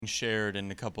shared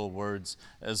in a couple of words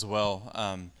as well.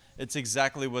 It's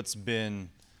exactly what's been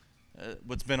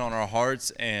on our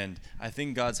hearts, and I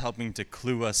think God's helping to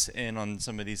clue us in on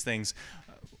some of these things.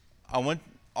 I want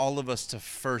all of us to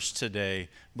first today,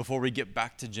 before we get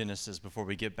back to Genesis, before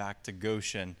we get back to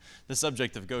Goshen, the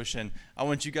subject of Goshen, I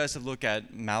want you guys to look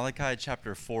at Malachi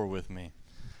chapter 4 with me.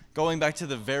 Going back to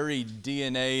the very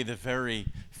DNA, the very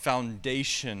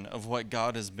foundation of what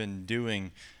God has been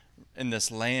doing in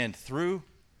this land through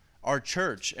our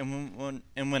church. And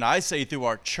when I say through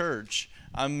our church,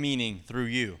 I'm meaning through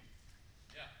you.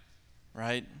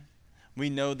 Right?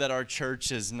 We know that our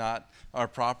church is not our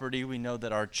property. We know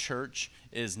that our church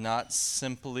is not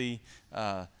simply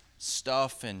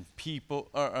stuff and people,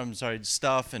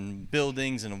 stuff and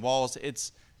buildings and walls.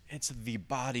 It's the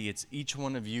body. It's each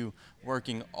one of you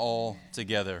working all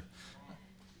together.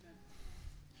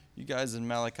 You guys in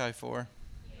Malachi 4?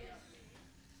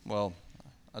 Well,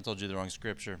 I told you the wrong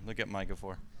scripture. Look at Micah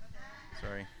 4.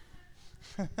 Sorry.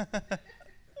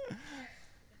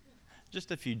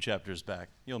 Just a few chapters back.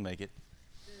 You'll make it.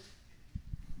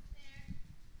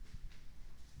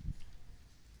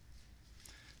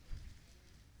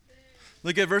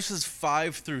 Look at verses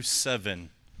 5 through 7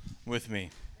 with me.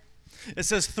 It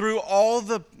says, though all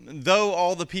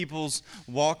the peoples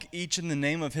walk each in the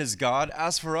name of his God,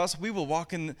 as for us, we will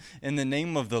walk in the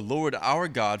name of the Lord our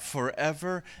God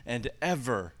forever and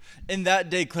ever. In that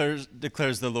day,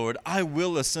 declares the Lord, I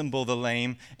will assemble the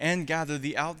lame and gather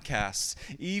the outcasts,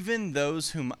 even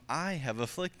those whom I have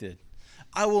afflicted.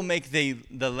 I will make the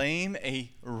lame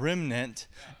a remnant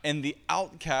and the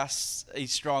outcasts a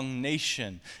strong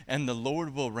nation, and the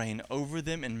Lord will reign over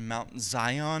them in Mount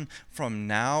Zion from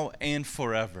now and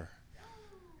forever.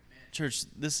 Church,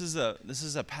 this is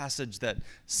a passage that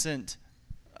sent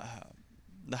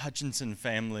the Hutchinson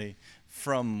family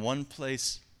from one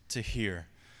place to here.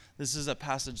 This is a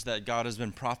passage that God has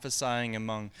been prophesying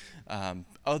among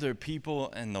other people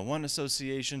in the One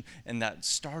Association, and that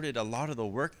started a lot of the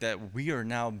work that we are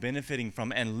now benefiting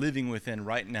from and living within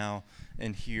right now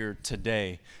and here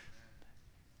today.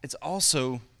 It's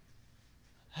also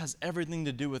has everything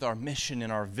to do with our mission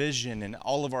and our vision and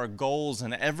all of our goals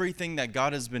and everything that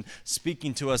God has been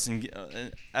speaking to us, and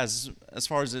as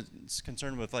far as it's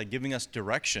concerned with like giving us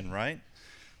direction, right?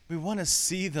 We want to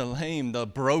see the lame, the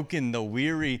broken, the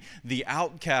weary, the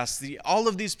outcasts, all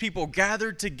of these people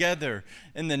gathered together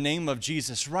in the name of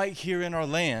Jesus right here in our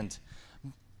land.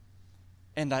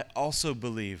 And I also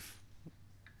believe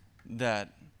that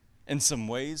in some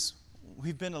ways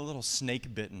we've been a little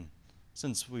snake bitten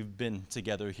since we've been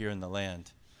together here in the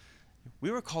land.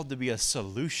 We were called to be a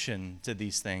solution to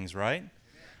these things, right?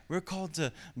 We're called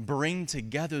to bring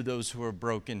together those who are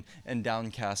broken and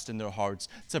downcast in their hearts,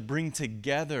 to bring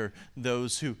together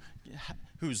those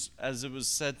whose, as it was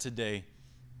said today,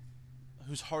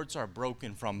 whose hearts are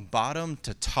broken from bottom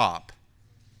to top,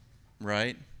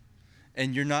 right?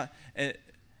 And you're not,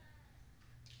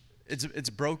 it's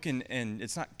broken and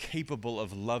it's not capable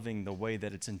of loving the way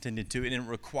that it's intended to, and it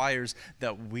requires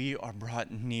that we are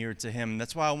brought near to him. And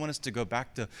that's why I want us to go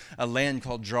back to a land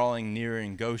called Drawing Near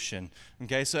in Goshen.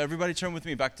 Okay, so everybody turn with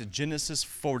me back to Genesis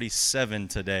 47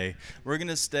 today. We're going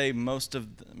to stay most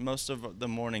of the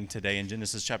morning today in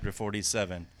Genesis chapter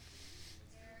 47.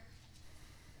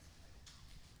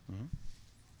 Mm-hmm.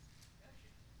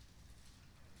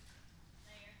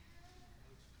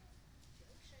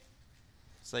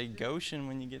 Say Goshen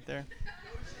when you get there.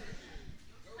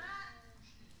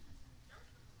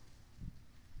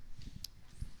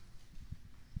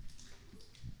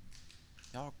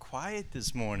 Y'all quiet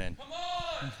this morning.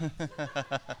 Come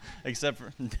on! Except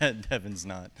for Devin's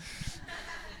not.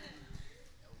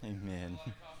 Amen.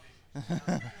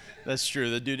 That's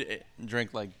true. The dude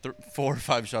drank like 4 or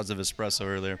 5 shots of espresso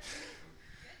earlier.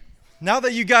 Now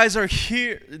that you guys are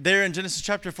here, there in Genesis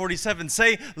chapter 47,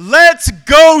 say, let's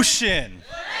Goshen!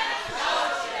 Let's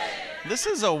Goshen! This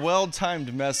is a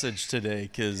well-timed message today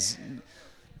because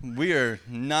we are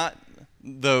not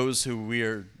those who we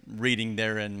are reading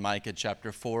there in Micah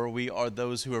chapter 4. We are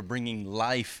those who are bringing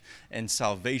life and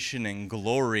salvation and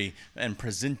glory and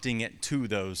presenting it to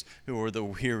those who are the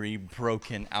weary,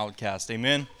 broken outcast.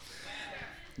 Amen?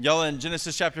 Y'all in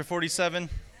Genesis chapter 47?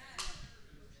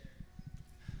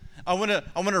 I want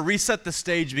to reset the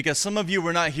stage because some of you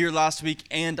were not here last week,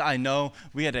 and I know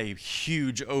we had a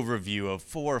huge overview of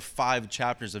 4 or 5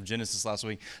 chapters of Genesis last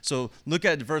week. So look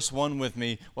at verse 1 with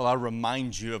me while I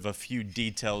remind you of a few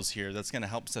details here that's going to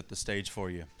help set the stage for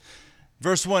you.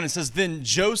 Verse 1, it says, Then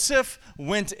Joseph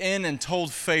went in and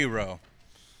told Pharaoh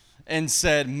and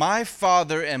said, My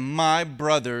father and my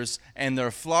brothers and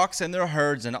their flocks and their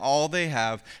herds and all they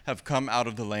have come out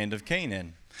of the land of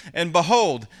Canaan. And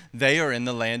behold, they are in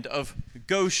the land of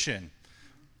Goshen.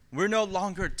 We're no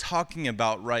longer talking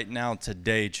about right now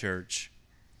today, church,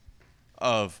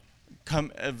 of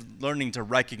learning to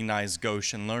recognize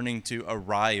Goshen, learning to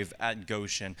arrive at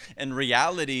Goshen. In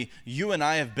reality, you and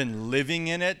I have been living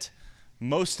in it.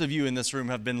 Most of you in this room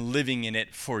have been living in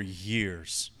it for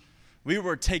years. We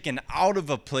were taken out of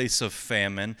a place of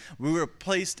famine. We were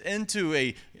placed into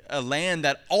a land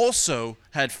that also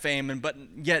had famine, but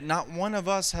yet not one of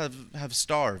us have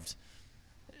starved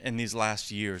in these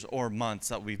last years or months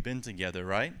that we've been together,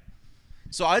 right?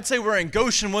 So I'd say we're in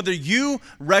Goshen whether you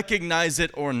recognize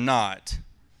it or not.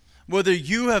 Whether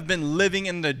you have been living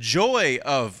in the joy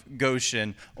of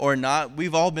Goshen or not,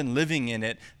 we've all been living in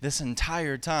it this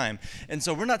entire time. And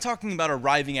so we're not talking about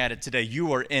arriving at it today.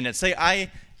 You are in it. Say,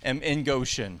 I am in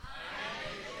Goshen.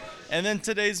 And then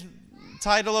today's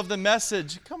title of the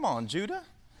message, come on, Judah.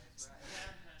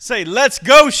 Say, let's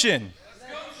Goshen.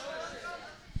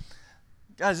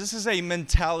 Guys, this is a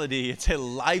mentality. It's a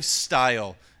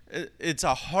lifestyle. It's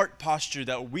a heart posture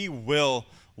that we will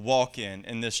walk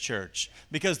in this church,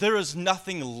 because there is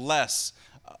nothing less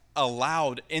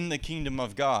allowed in the kingdom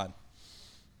of God.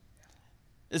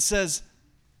 It says,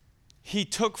 he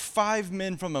took 5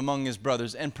 men from among his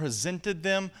brothers and presented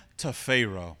them to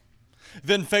Pharaoh.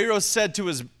 Then Pharaoh said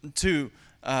to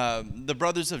the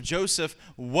brothers of Joseph,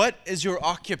 what is your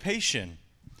occupation?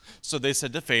 So they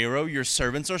said to Pharaoh, your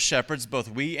servants are shepherds, both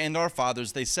we and our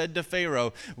fathers. They said to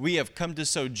Pharaoh, we have come to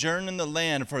sojourn in the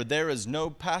land, for there is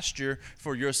no pasture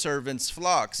for your servants'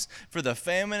 flocks. For the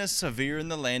famine is severe in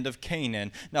the land of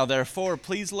Canaan. Now therefore,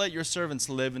 please let your servants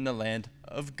live in the land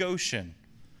of Goshen.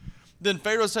 Then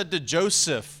Pharaoh said to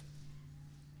Joseph,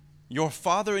 your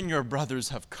father and your brothers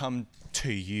have come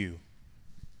to you.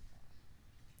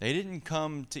 They didn't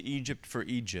come to Egypt for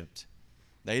Egypt.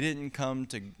 They didn't come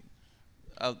to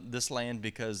this land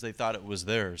because they thought it was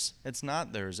theirs. It's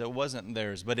not theirs. It wasn't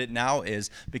theirs, but it now is,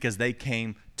 because they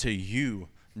came to you,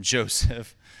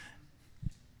 Joseph.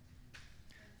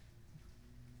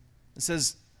 It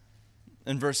says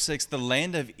in verse 6, the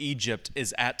land of Egypt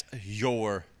is at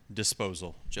your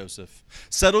disposal, Joseph.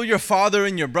 Settle your father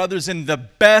and your brothers in the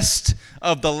best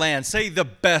of the land. Say the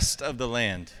best of the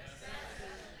land.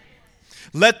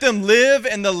 Let them live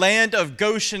in the land of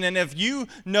Goshen, and if you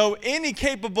know any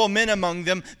capable men among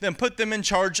them, then put them in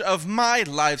charge of my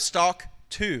livestock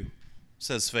too,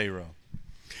 says Pharaoh.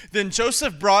 Then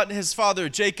Joseph brought his father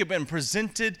Jacob and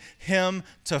presented him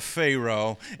to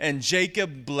Pharaoh, and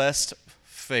Jacob blessed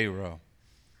Pharaoh.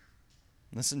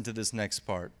 Listen to this next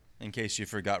part, in case you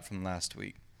forgot from last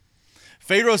week.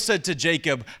 Pharaoh said to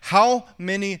Jacob, how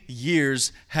many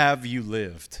years have you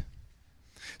lived?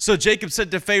 So Jacob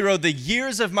said to Pharaoh, the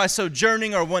years of my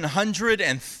sojourning are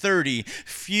 130.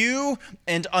 Few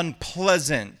and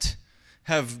unpleasant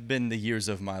have been the years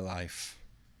of my life.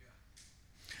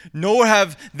 Nor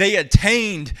have they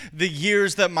attained the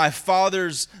years that my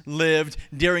fathers lived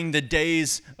during the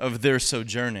days of their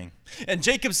sojourning. And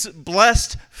Jacob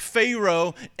blessed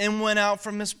Pharaoh and went out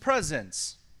from his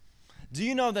presence. Do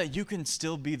you know that you can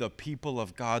still be the people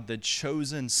of God, the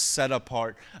chosen, set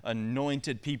apart,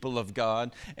 anointed people of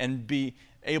God, and be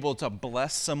able to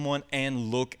bless someone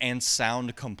and look and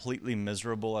sound completely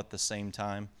miserable at the same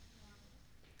time?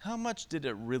 How much did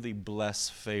it really bless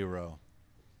Pharaoh?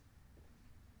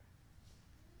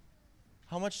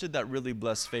 How much did that really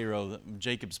bless Pharaoh,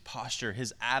 Jacob's posture,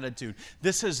 his attitude?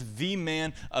 This is the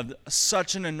man of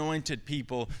such an anointed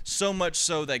people, so much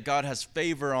so that God has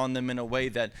favor on them in a way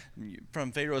that,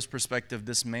 from Pharaoh's perspective,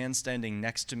 this man standing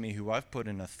next to me, who I've put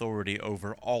in authority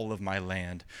over all of my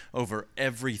land, over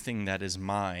everything that is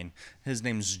mine, his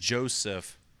name's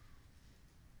Joseph.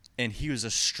 And he was a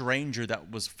stranger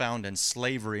that was found in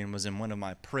slavery and was in one of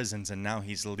my prisons, and now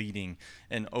he's leading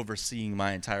and overseeing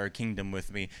my entire kingdom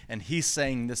with me. And he's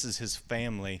saying this is his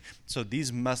family. So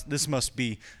this must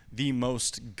be the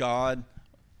most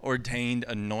God-ordained,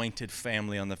 anointed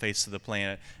family on the face of the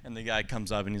planet. And the guy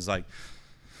comes up and he's like,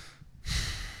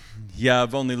 yeah,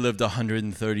 I've only lived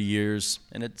 130 years,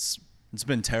 and it's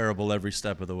been terrible every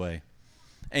step of the way.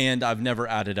 And I've never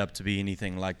added up to be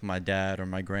anything like my dad or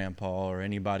my grandpa or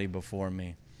anybody before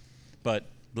me. But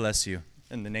bless you.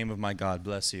 In the name of my God,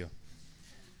 bless you.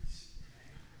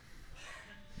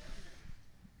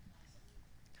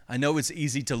 I know it's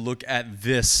easy to look at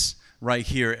this right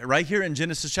here in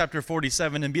Genesis chapter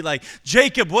 47 and be like,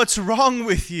 Jacob, what's wrong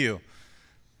with you?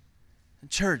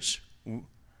 Church,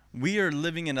 we are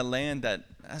living in a land that,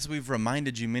 as we've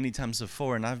reminded you many times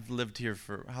before, and I've lived here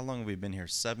for, how long have we been here?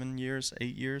 7 years,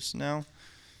 8 years now?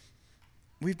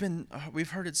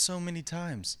 we've heard it so many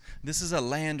times. This is a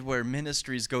land where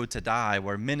ministries go to die,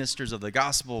 where ministers of the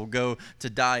gospel go to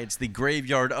die. It's the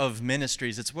graveyard of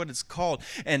ministries. It's what it's called.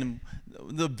 And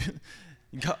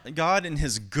God in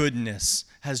his goodness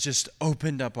has just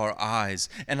opened up our eyes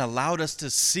and allowed us to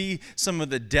see some of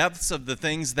the depths of the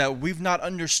things that we've not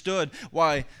understood,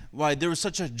 why there was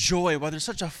such a joy, why there's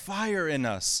such a fire in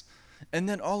us. And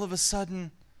then all of a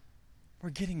sudden, we're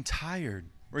getting tired.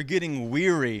 We're getting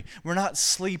weary. We're not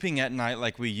sleeping at night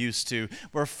like we used to.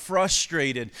 We're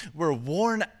frustrated. We're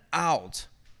worn out.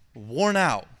 Worn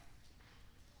out.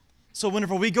 So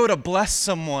whenever we go to bless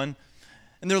someone,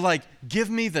 and they're like, give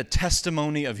me the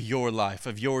testimony of your life,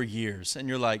 of your years. And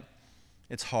you're like,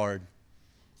 it's hard.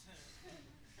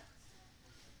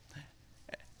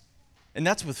 And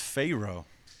that's with Pharaoh.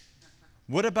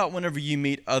 What about whenever you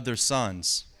meet other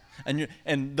sons?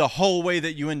 And the whole way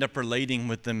that you end up relating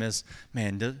with them is,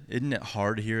 man, isn't it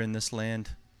hard here in this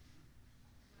land?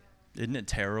 Isn't it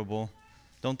terrible?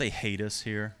 Don't they hate us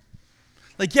here?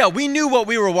 Like, yeah, we knew what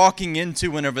we were walking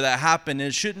into whenever that happened.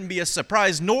 It shouldn't be a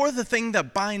surprise, nor the thing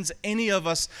that binds any of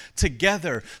us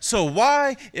together. So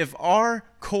why, if our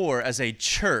core as a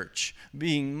church,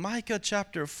 being Micah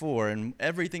chapter 4 and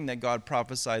everything that God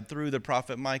prophesied through the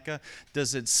prophet Micah,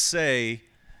 does it say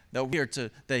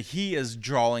that he is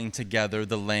drawing together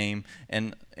the lame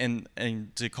and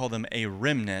to call them a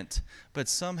remnant, but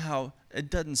somehow it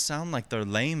doesn't sound like they're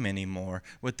lame anymore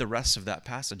with the rest of that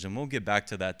passage. And we'll get back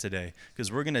to that today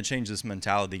because we're going to change this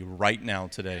mentality right now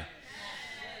today.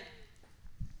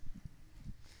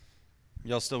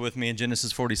 Y'all still with me in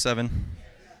Genesis 47?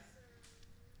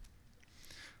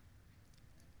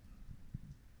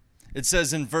 It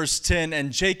says in verse 10,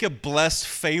 and Jacob blessed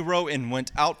Pharaoh and went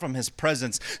out from his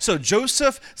presence. So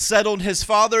Joseph settled his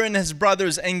father and his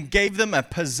brothers and gave them a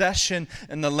possession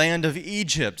in the land of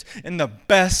Egypt, in the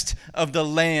best of the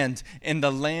land, in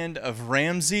the land of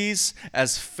Ramses,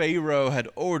 as Pharaoh had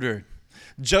ordered.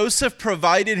 Joseph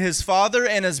provided his father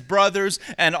and his brothers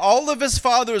and all of his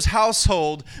father's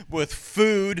household with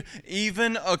food,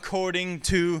 even according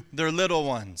to their little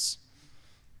ones.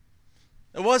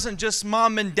 It wasn't just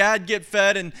mom and dad get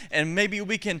fed and maybe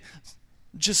we can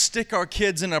just stick our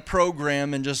kids in a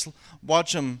program and just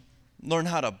watch them learn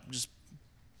how to just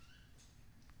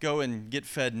go and get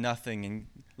fed nothing and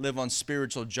live on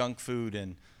spiritual junk food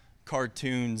and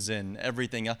cartoons and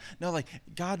everything else. No, like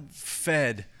God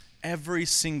fed every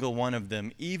single one of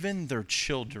them, even their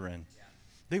children.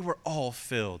 They were all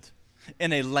filled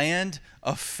in a land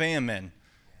of famine.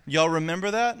 Y'all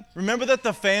remember that? Remember that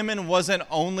the famine wasn't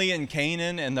only in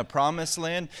Canaan and the promised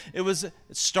land. It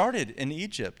started in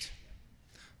Egypt.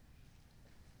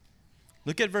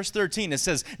 Look at verse 13. It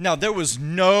says, now there was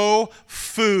no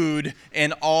food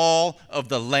in all of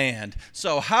the land.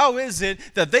 So how is it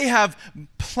that they have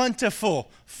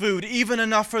plentiful food, even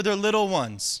enough for their little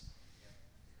ones?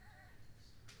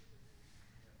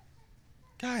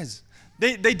 Guys,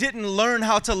 They didn't learn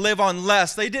how to live on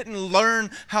less. They didn't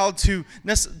learn how to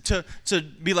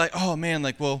be like, oh man,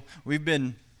 like, well, we've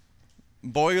been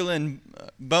boiling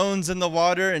bones in the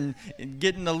water and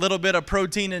getting a little bit of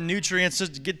protein and nutrients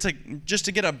just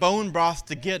to get a bone broth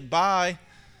to get by.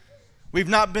 We've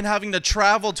not been having to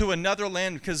travel to another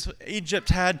land because Egypt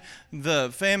had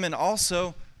the famine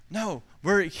also. No,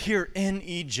 we're here in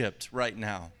Egypt right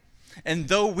now. And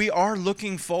though we are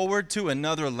looking forward to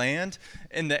another land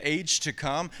in the age to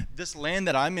come, this land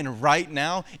that I'm in right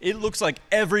now, it looks like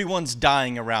everyone's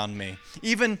dying around me.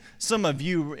 Even some of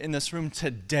you in this room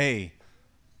today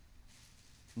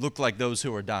look like those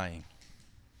who are dying.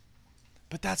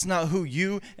 But that's not who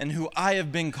you and who I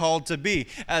have been called to be.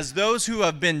 As those who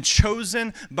have been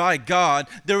chosen by God,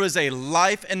 there is a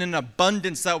life and an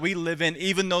abundance that we live in,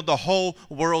 even though the whole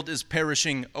world is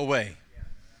perishing away.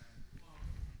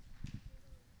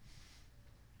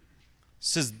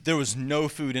 Says there was no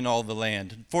food in all the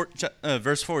land.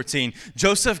 Verse 14,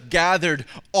 Joseph gathered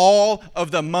all of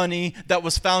the money that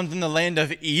was found in the land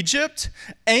of Egypt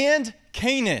and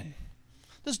Canaan.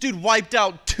 This dude wiped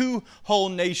out 2 whole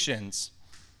nations.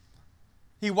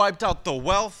 He wiped out the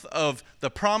wealth of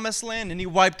the promised land and he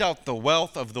wiped out the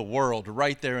wealth of the world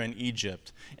right there in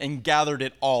Egypt and gathered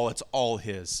it all. It's all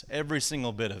his, every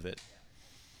single bit of it.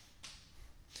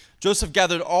 Joseph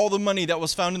gathered all the money that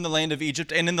was found in the land of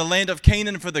Egypt and in the land of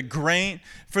Canaan for the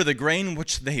grain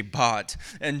which they bought.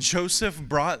 And Joseph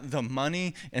brought the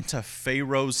money into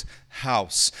Pharaoh's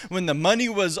house. When the money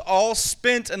was all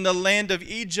spent in the land of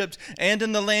Egypt and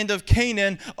in the land of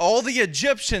Canaan, all the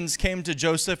Egyptians came to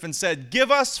Joseph and said, "Give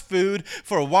us food,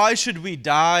 for why should we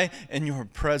die in your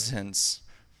presence?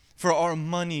 For our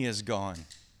money is gone."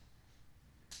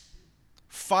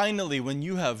 finally, when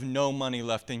you have no money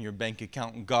left in your bank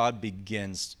account, God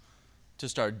begins to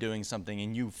start doing something,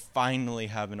 and you finally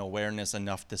have an awareness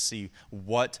enough to see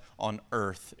what on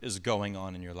earth is going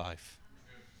on in your life.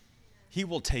 He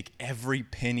will take every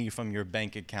penny from your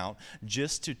bank account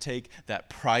just to take that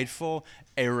prideful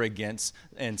arrogance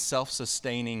and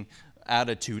self-sustaining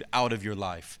attitude out of your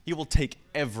life. He will take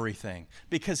everything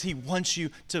because he wants you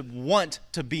to want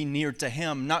to be near to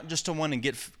him, not just to want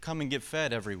to come and get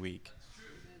fed every week.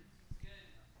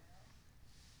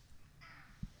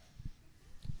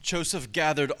 Joseph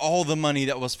gathered all the money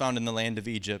that was found in the land of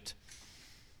Egypt.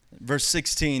 Verse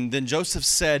 16, then Joseph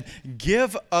said,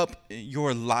 give up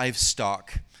your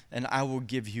livestock, and I will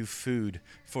give you food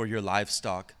for your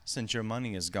livestock, since your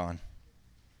money is gone.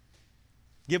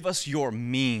 Give us your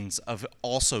means of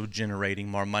also generating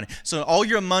more money. So all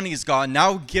your money is gone.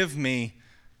 Now give me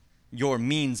your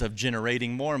means of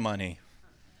generating more money.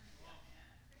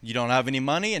 You don't have any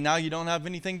money, and now you don't have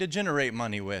anything to generate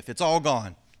money with. It's all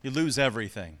gone. You lose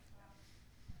everything.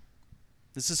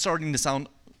 This is starting to sound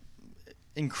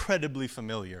incredibly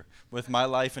familiar with my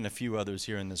life and a few others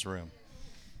here in this room.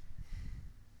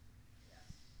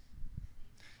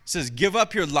 It says, give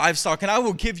up your livestock, and I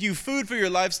will give you food for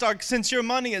your livestock, since your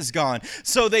money is gone.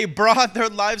 So they brought their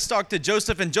livestock to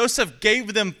Joseph, and Joseph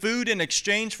gave them food in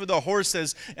exchange for the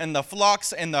horses and the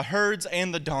flocks and the herds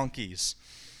and the donkeys.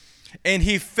 And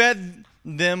he fed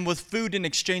them with food in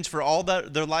exchange for all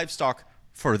their livestock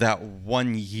for that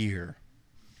 1 year.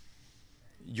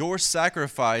 Your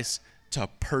sacrifice to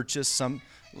purchase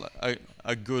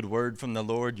a good word from the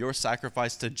Lord, your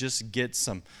sacrifice to just get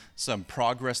some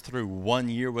progress through 1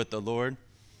 year with the Lord,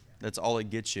 that's all it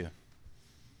gets you.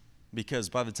 Because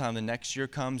by the time the next year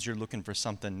comes, you're looking for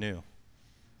something new.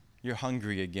 You're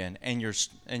hungry again, and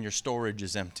your storage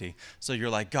is empty. So you're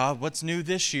like, God, what's new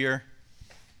this year?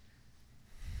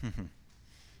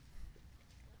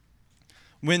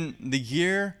 When the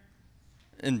year,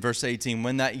 in verse 18,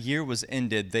 when that year was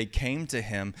ended, they came to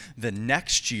him the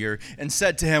next year and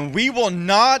said to him, we will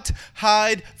not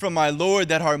hide from my Lord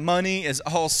that our money is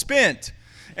all spent,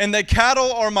 and the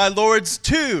cattle are my Lord's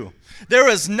too. There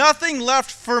is nothing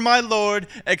left for my Lord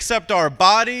except our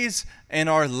bodies and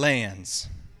our lands.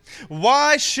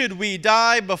 Why should we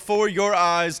die before your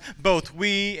eyes, both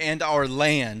we and our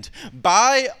land?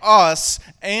 Buy us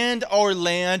and our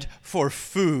land for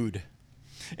food,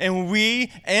 and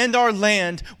we and our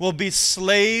land will be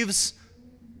slaves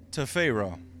to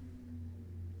Pharaoh.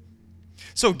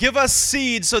 So give us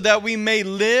seed so that we may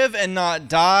live and not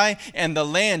die, and the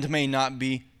land may not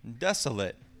be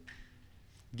desolate.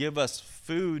 Give us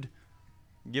food.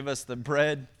 Give us the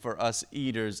bread for us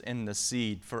eaters and the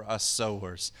seed for us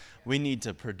sowers. We need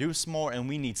to produce more, and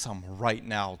we need some right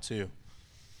now too.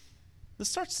 This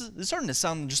starting to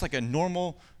sound just like a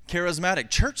normal charismatic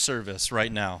church service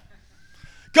right now.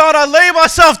 God, I lay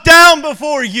myself down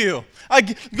before you.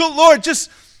 Lord, just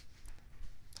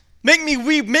make me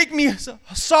weep, make me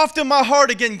soften my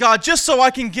heart again, God, just so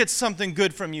I can get something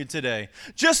good from you today.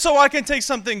 Just so I can take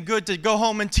something good to go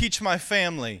home and teach my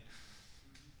family.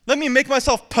 Let me make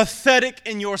myself pathetic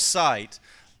in your sight.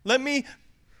 Let me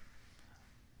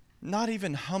not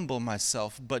even humble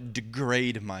myself, but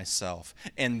degrade myself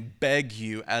and beg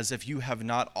you as if you have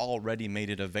not already made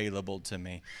it available to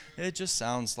me. It just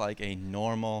sounds like a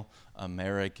normal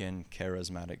American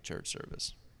charismatic church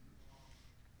service.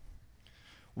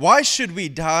 Why should we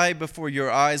die before your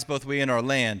eyes, both we and our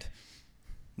land?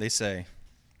 They say.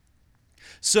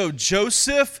 So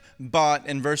Joseph bought,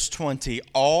 in verse 20,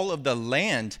 all of the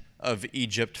land of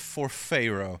Egypt for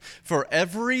Pharaoh. For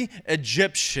every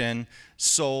Egyptian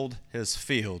sold his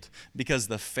field, because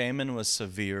the famine was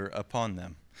severe upon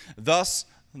them. Thus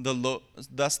the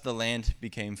land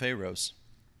became Pharaoh's.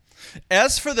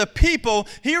 As for the people,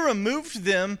 he removed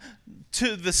them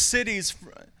to the cities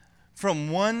from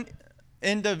one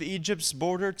end of Egypt's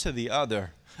border to the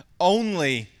other.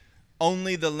 Only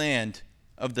the land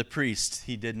of the priest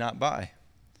he did not buy.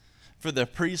 For the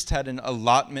priest had an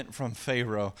allotment from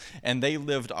Pharaoh, and they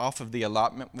lived off of the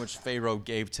allotment which Pharaoh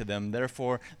gave to them.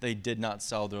 Therefore, they did not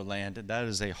sell their land. That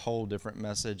is a whole different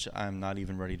message. I'm not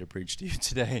even ready to preach to you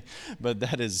today, but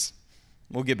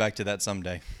we'll get back to that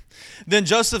someday. Then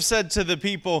Joseph said to the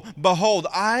people, behold,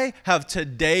 I have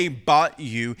today bought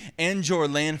you and your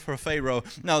land for Pharaoh.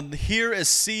 Now here is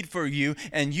seed for you,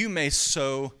 and you may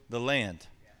sow the land.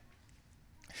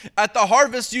 At the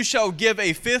harvest you shall give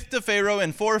a fifth to Pharaoh,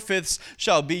 and 4/5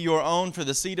 shall be your own for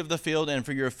the seed of the field, and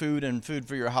for your food, and food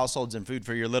for your households, and food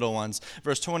for your little ones.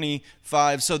 Verse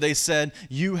 25, so they said,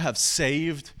 you have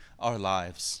saved our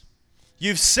lives.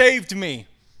 You've saved me.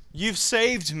 You've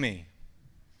saved me.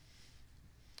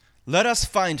 Let us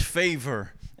find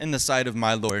favor in the sight of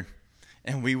my Lord,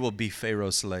 and we will be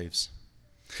Pharaoh's slaves.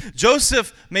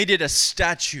 Joseph made it a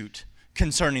statute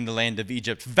concerning the land of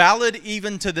Egypt, valid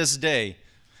even to this day,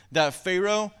 that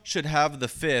Pharaoh should have the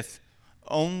fifth.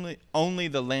 Only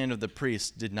the land of the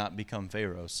priests did not become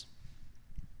Pharaoh's.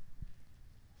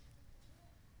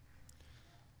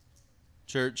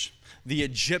 Church, the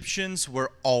Egyptians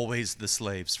were always the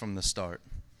slaves from the start.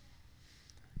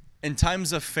 In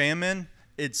times of famine,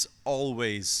 it's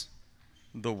always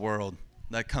the world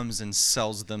that comes and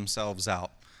sells themselves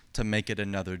out to make it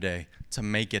another day, to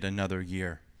make it another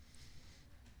year.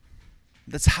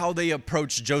 That's how they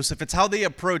approach Joseph. It's how they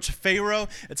approach Pharaoh.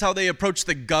 It's how they approach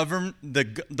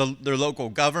their local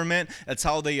government. It's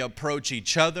how they approach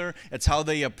each other. It's how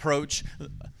they approach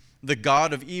the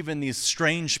God of even these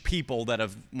strange people that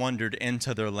have wandered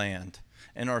into their land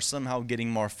and are somehow getting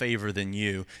more favor than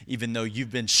you, even though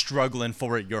you've been struggling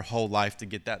for it your whole life to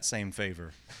get that same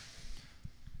favor.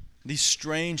 These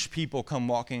strange people come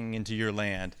walking into your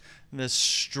land. This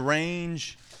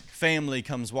strange family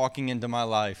comes walking into my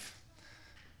life.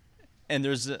 And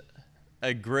there's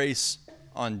a grace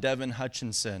on Devin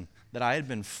Hutchinson that I had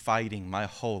been fighting my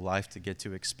whole life to get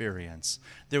to experience.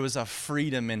 There was a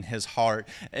freedom in his heart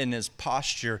and his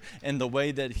posture and the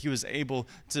way that he was able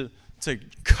to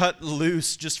cut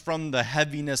loose just from the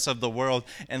heaviness of the world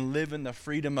and live in the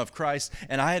freedom of Christ.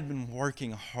 And I had been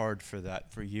working hard for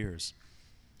that for years.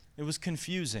 It was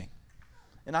confusing.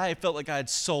 And I felt like I had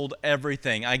sold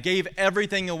everything. I gave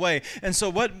everything away. And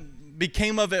so what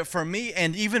became of it for me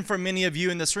and even for many of you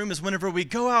in this room is whenever we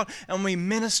go out and we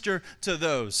minister to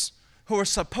those who are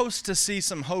supposed to see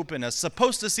some hope in us,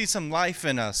 supposed to see some life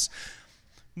in us,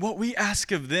 what we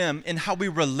ask of them and how we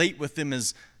relate with them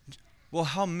is, well,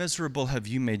 how miserable have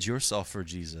you made yourself for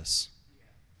Jesus?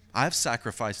 I've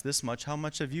sacrificed this much. How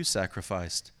much have you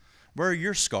sacrificed? Where are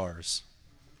your scars?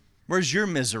 Where's your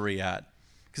misery at?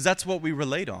 Because that's what we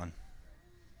relate on.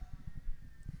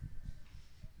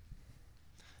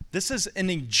 This is an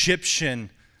Egyptian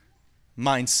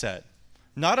mindset,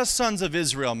 not a sons of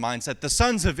Israel mindset. The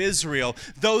sons of Israel,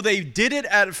 though they did it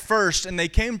at first and they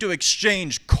came to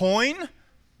exchange coin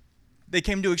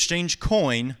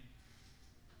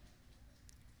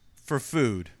for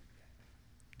food.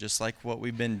 Just like what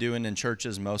we've been doing in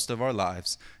churches most of our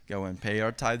lives. Go and pay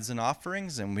our tithes and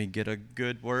offerings, and we get a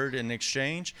good word in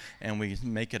exchange, and we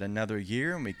make it another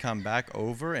year, and we come back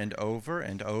over and over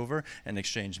and over and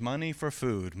exchange money for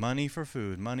food, money for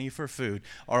food, money for food,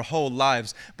 our whole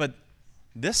lives. But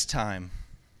this time,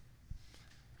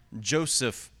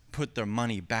 Joseph put their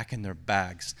money back in their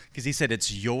bags because he said,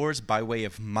 it's yours by way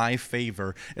of my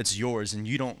favor. It's yours, and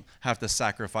you don't have to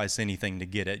sacrifice anything to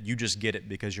get it. You just get it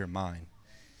because you're mine.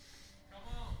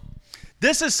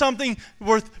 This is something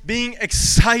worth being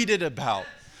excited about,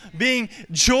 being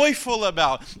joyful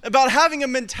about having a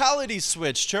mentality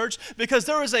switch, church, because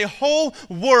there is a whole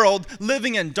world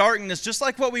living in darkness, just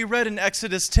like what we read in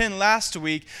Exodus 10 last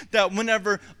week, that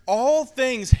whenever all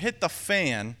things hit the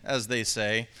fan, as they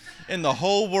say, in the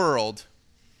whole world,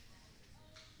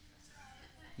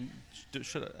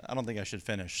 I don't think I should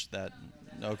finish that.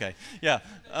 Okay, yeah,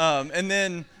 and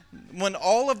then when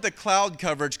all of the cloud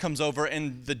coverage comes over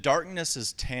and the darkness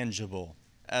is tangible,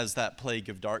 as that plague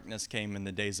of darkness came in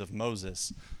the days of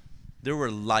Moses, there were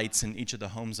lights in each of the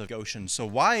homes of Goshen. So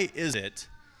why is it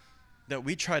that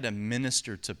we try to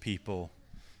minister to people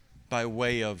by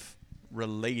way of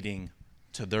relating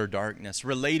to their darkness,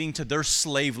 relating to their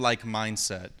slave-like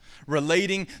mindset,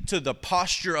 relating to the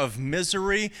posture of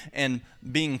misery and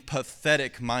being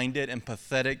pathetic-minded and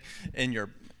pathetic in your...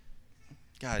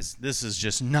 Guys, this is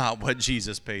just not what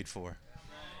Jesus paid for.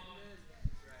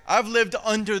 I've lived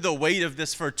under the weight of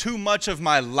this for too much of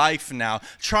my life now,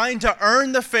 trying to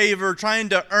earn the favor, trying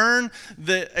to earn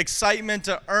the excitement,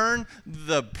 to earn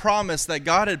the promise that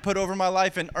God had put over my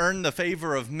life and earn the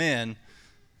favor of men.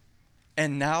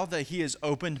 And now that He has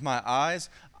opened my eyes,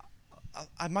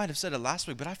 I might have said it last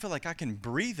week, but I feel like I can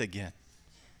breathe again.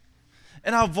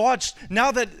 And I've watched,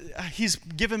 now that He's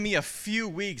given me a few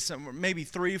weeks, maybe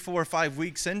 3, 4, 5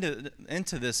 weeks into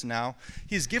this now,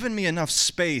 He's given me enough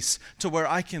space to where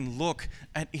I can look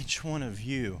at each one of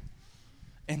you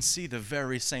and see the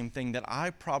very same thing that I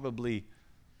probably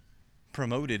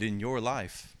promoted in your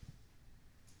life.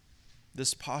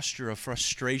 This posture of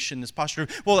frustration, this posture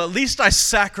of, well, at least I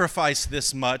sacrificed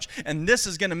this much, and this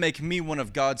is going to make me one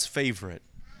of God's favorite.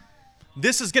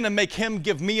 This is going to make Him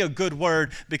give me a good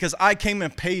word because I came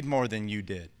and paid more than you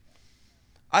did.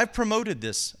 I've promoted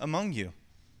this among you,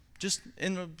 just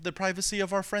in the privacy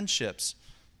of our friendships.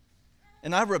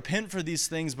 And I repent for these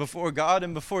things before God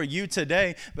and before you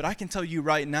today, but I can tell you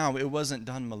right now it wasn't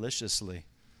done maliciously.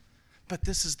 But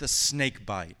this is the snake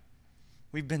bite.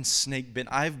 We've been snake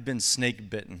bitten. I've been snake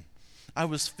bitten. I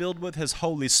was filled with his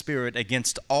Holy Spirit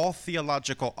against all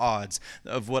theological odds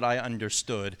of what I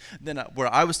understood. Then where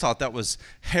I was taught that was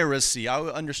heresy, I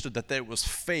understood that it was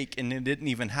fake and it didn't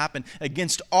even happen.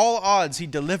 Against all odds, he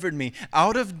delivered me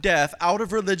out of death, out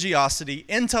of religiosity,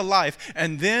 into life.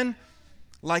 And then,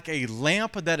 like a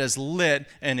lamp that is lit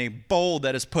and a bowl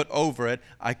that is put over it,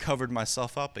 I covered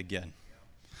myself up again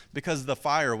because the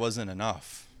fire wasn't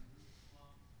enough.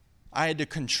 I had to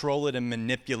control it and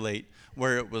manipulate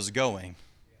where it was going.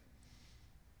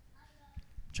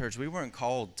 Church, we weren't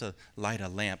called to light a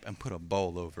lamp and put a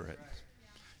bowl over it.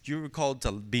 You were called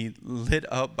to be lit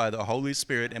up by the Holy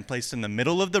Spirit and placed in the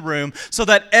middle of the room so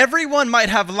that everyone might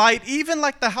have light, even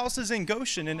like the houses in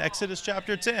Goshen in Exodus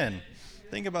chapter 10.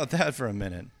 Think about that for a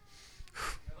minute.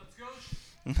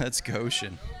 Let's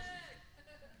Goshen.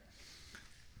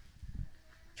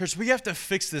 Church, we have to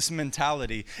fix this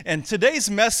mentality. And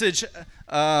today's message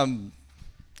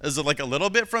is like a little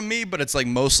bit from me, but it's like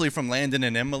mostly from Landon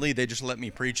and Emily. They just let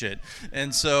me preach it.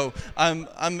 And so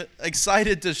I'm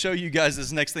excited to show you guys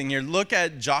this next thing here. Look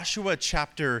at Joshua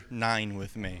chapter 9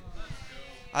 with me.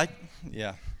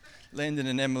 Landon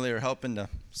and Emily are helping to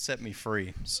set me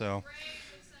free. So,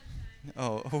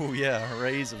 oh yeah,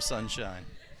 rays of sunshine.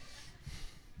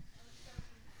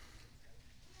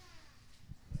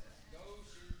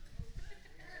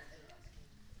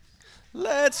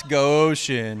 Let's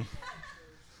Goshen.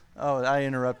 Oh, I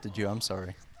interrupted you. I'm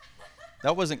sorry.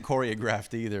 That wasn't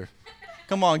choreographed either.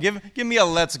 Come on, give me a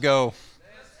let's go.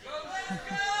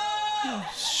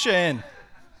 Shen.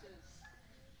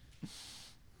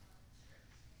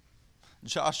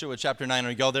 Joshua chapter 9.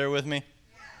 Are y'all there with me?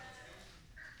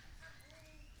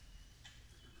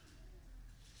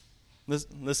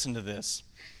 Listen to this.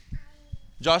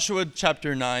 Joshua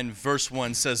chapter 9, verse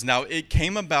 1 says, "Now it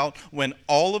came about when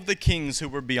all of the kings who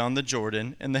were beyond the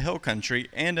Jordan, in the hill country,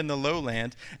 and in the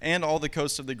lowland, and all the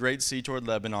coasts of the great sea toward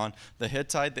Lebanon, the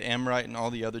Hittite, the Amorite, and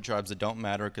all the other tribes that don't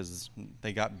matter because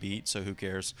they got beat, so who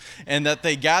cares, and that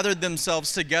they gathered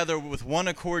themselves together with one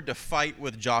accord to fight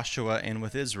with Joshua and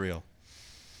with Israel.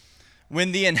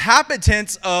 When the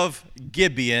inhabitants of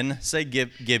Gibeon," say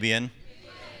Gibeon,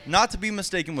 not to be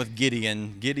mistaken with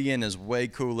Gideon. Gideon is way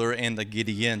cooler, and the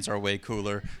Gideons are way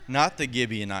cooler. Not the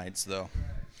Gibeonites, though.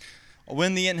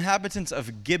 When the inhabitants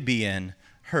of Gibeon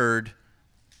heard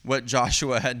what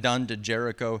Joshua had done to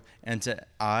Jericho and to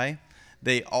Ai,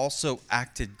 they also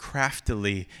acted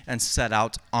craftily and set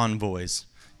out envoys.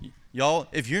 Y'all,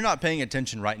 if you're not paying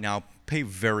attention right now, pay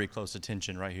very close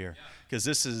attention right here, because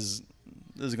this is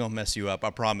going to mess you up, I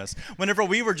promise. Whenever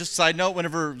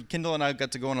Kendall and I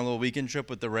got to go on a little weekend trip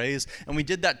with the Rays, and we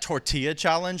did that tortilla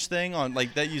challenge thing on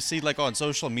like that you see like on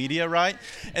social media, right?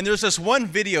 And there's this one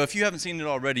video, if you haven't seen it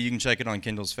already, you can check it on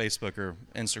Kendall's Facebook or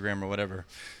Instagram or whatever.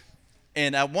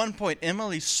 And at one point,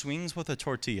 Emily swings with a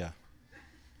tortilla,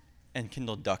 and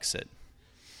Kendall ducks it.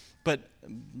 But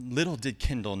little did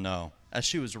Kendall know, as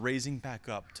she was raising back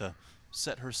up to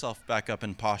set herself back up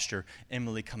in posture,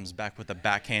 Emily comes back with a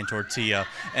backhand tortilla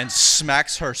and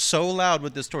smacks her so loud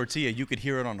with this tortilla you could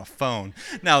hear it on a phone.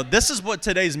 Now, this is what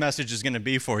today's message is going to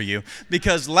be for you,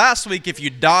 because last week, if you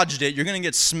dodged it, you're going to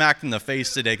get smacked in the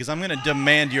face today, because I'm going to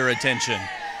demand your attention.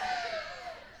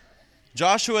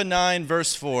 Joshua 9,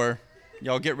 verse 4.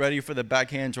 Y'all get ready for the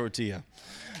backhand tortilla.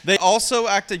 They also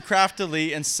acted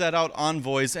craftily and set out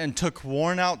envoys and took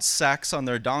worn-out sacks on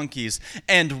their donkeys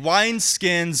and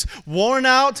wineskins worn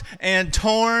out and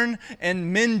torn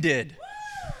and mended.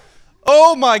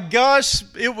 Oh my gosh,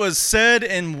 it was said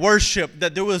in worship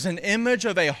that there was an image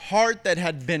of a heart that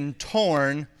had been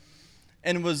torn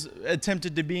and was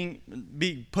attempted to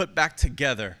be put back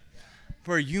together.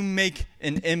 Where you make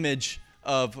an image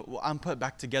of, well, I'm put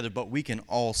back together, but we can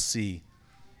all see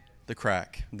the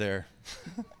crack there.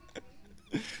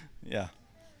 Yeah.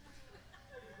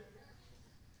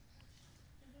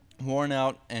 Worn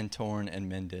out and torn and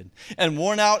mended. And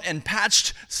worn out and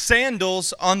patched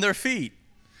sandals on their feet.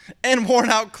 And worn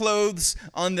out clothes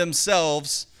on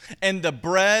themselves. And the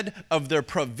bread of their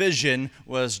provision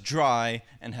was dry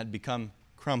and had become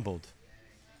crumbled.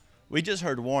 We just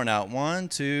heard worn out 1,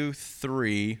 2,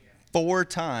 3, 4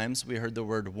 times. We heard the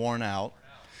word worn out.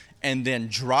 And then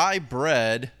dry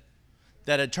bread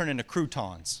that had turned into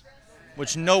croutons,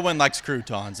 which no one likes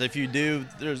croutons. If you do,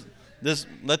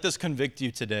 let this convict you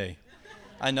today.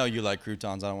 I know you like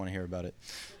croutons. I don't want to hear about it.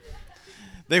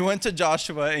 They went to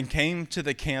Joshua and came to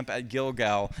the camp at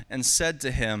Gilgal and said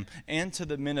to him and to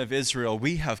the men of Israel,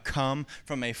 "We have come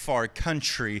from a far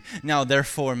country. Now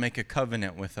therefore make a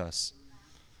covenant with us."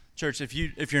 Church, if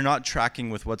you're not tracking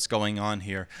with what's going on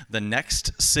here, the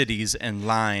next cities in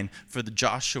line for the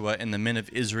Joshua and the men of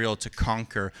Israel to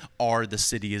conquer are the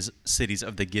cities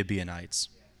of the Gibeonites.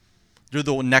 They're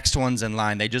the next ones in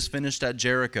line. They just finished at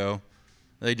Jericho.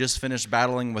 They just finished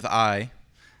battling with Ai.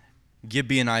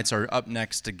 Gibeonites are up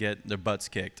next to get their butts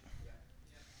kicked.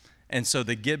 And so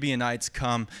the Gibeonites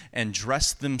come and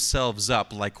dress themselves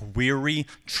up like weary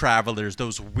travelers,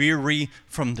 those weary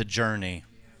from the journey.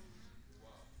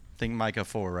 Think Micah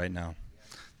 4 right now.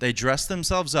 They dressed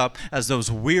themselves up as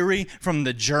those weary from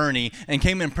the journey and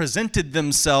came and presented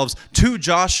themselves to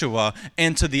Joshua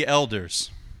and to the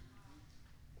elders.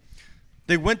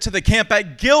 They went to the camp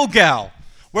at Gilgal,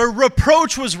 where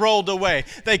reproach was rolled away.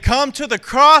 They come to the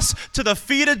cross, to the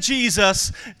feet of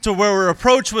Jesus, to where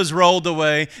reproach was rolled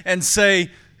away, and say,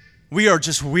 "We are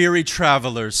just weary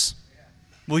travelers.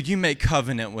 Will you make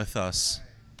covenant with us?"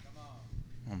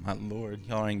 Oh, my Lord,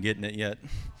 y'all ain't getting it yet.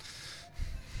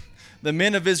 The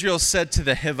men of Israel said to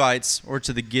the Hivites, or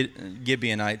to the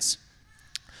Gibeonites,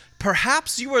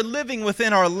 "Perhaps you are living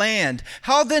within our land.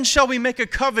 How then shall we make a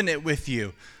covenant with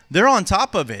you?" They're on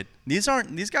top of it. These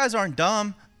guys aren't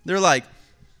dumb. They're like,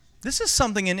 this is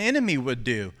something an enemy would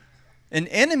do. An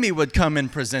enemy would come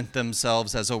and present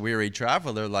themselves as a weary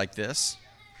traveler like this.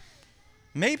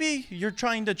 Maybe you're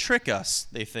trying to trick us,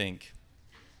 they think.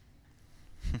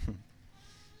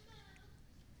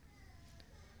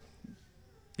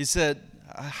 He said,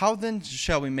 "How then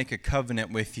shall we make a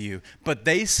covenant with you?" But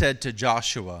they said to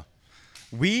Joshua,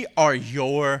 "We are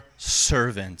your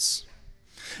servants."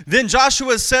 Then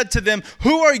Joshua said to them,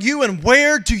 "Who are you and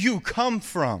where do you come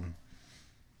from?"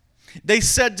 They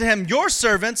said to him, "Your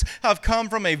servants have come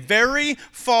from a very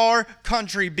far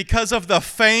country because of the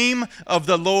fame of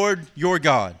the Lord your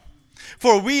God.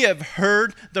 For we have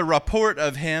heard the report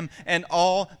of him and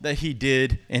all that he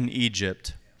did in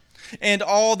Egypt, and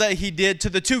all that he did to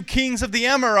the two kings of the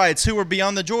Amorites who were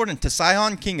beyond the Jordan, to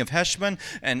Sihon, king of Heshbon,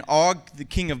 and Og, the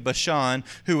king of Bashan,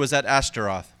 who was at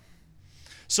Ashtaroth.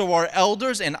 So our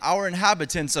elders and our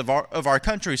inhabitants of our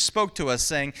country spoke to us,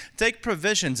 saying, 'Take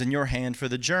provisions in your hand for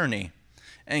the journey,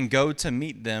 and go to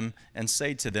meet them, and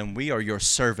say to them, we are your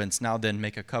servants. Now then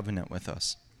make a covenant with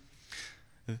us.'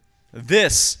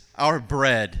 This, our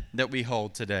bread that we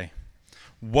hold today,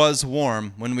 was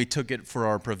warm when we took it for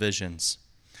our provisions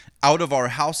out of our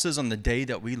houses on the day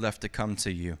that we left to come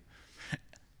to you.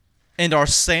 And our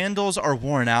sandals are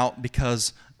worn out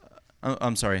because,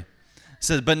 It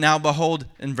says, but now behold,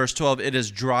 in verse 12, it is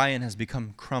dry and has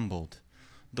become crumbled.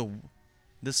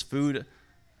 This food,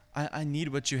 I need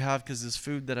what you have because this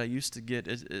food that I used to get,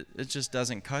 it just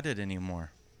doesn't cut it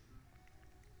anymore.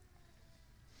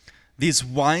 These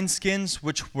wineskins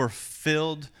which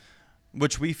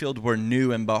we filled were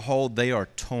new, and behold, they are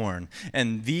torn.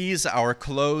 And these, our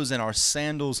clothes and our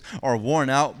sandals, are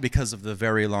worn out because of the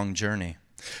very long journey.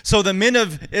 So the men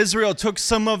of Israel took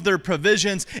some of their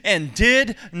provisions and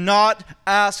did not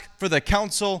ask for the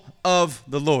counsel of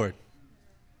the Lord.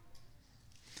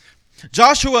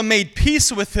 Joshua made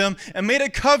peace with them and made a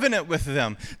covenant with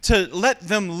them to let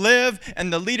them live,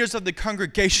 and the leaders of the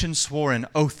congregation swore an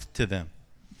oath to them.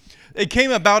 It came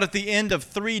about at the end of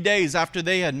 3 days after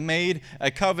they had made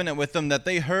a covenant with them that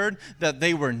they heard that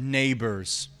they were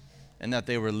neighbors and that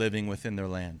they were living within their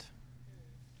land.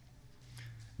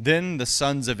 Then the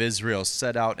sons of Israel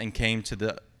set out and came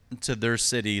to their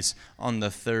cities on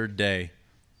the 3rd day.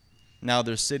 Now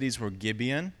their cities were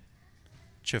Gibeon,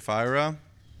 Chephirah,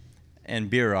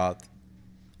 and Beeroth,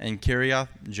 and Kiriath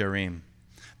Jearim.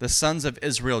 The sons of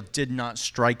Israel did not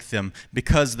strike them,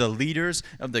 because the leaders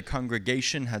of the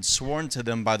congregation had sworn to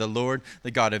them by the Lord,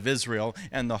 the God of Israel,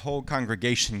 and the whole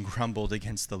congregation grumbled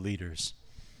against the leaders.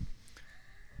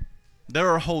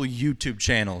 There are whole YouTube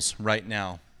channels right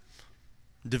now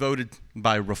devoted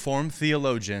by Reformed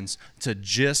theologians to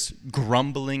just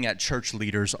grumbling at church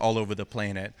leaders all over the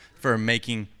planet for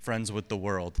making friends with the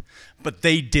world. But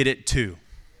they did it too.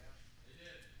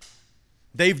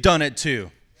 They've done it too.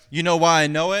 You know why I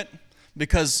know it?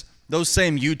 Because those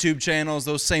same YouTube channels,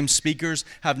 those same speakers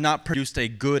have not produced a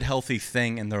good, healthy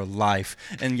thing in their life,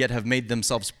 and yet have made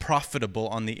themselves profitable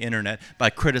on the internet by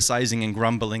criticizing and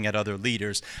grumbling at other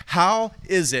leaders. How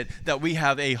is it that we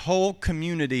have a whole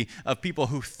community of people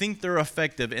who think they're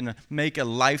effective and make a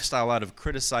lifestyle out of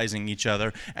criticizing each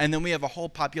other, and then we have a whole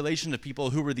population of people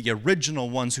who were the original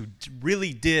ones who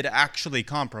really did actually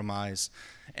compromise,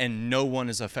 and no one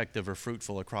is effective or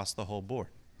fruitful across the whole board?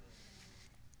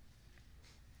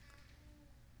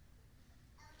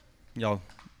 Y'all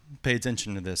pay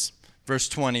attention to this. Verse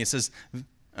 20, it says,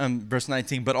 verse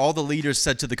 19, but all the leaders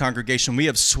said to the congregation, we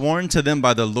have sworn to them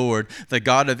by the Lord, the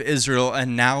God of Israel,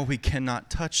 and now we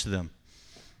cannot touch them.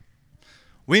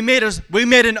 We made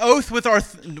an oath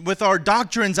with our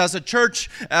doctrines as a church,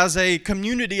 as a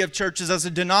community of churches, as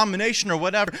a denomination or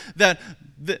whatever, that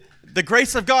the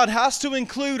grace of God has to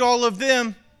include all of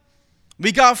them.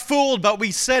 We got fooled, but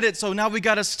we said it, so now we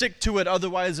got to stick to it.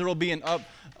 Otherwise, there will be an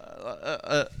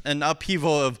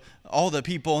upheaval of all the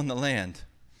people in the land.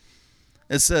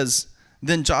 It says,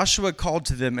 then Joshua called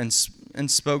to them and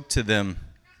spoke to them.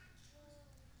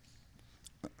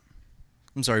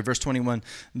 Verse 21.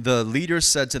 The leaders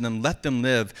said to them, let them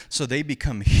live, so they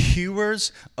become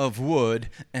hewers of wood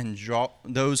and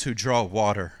those who draw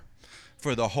water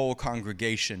for the whole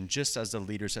congregation, just as the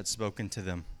leaders had spoken to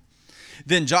them.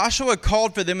 Then Joshua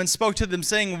called for them and spoke to them,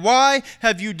 saying, why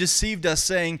have you deceived us,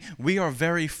 saying, we are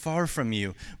very far from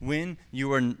you, when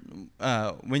you are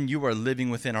living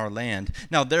within our land?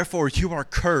 Now therefore you are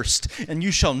cursed, and you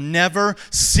shall never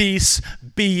cease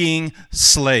being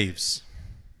slaves.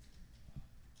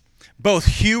 Both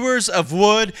hewers of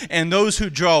wood and those who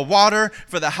draw water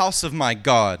for the house of my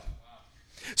God.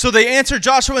 So they answered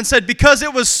Joshua and said, because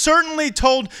it was certainly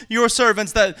told your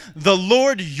servants that the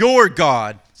Lord your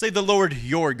God, say the Lord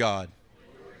your God.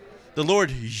 The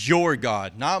Lord your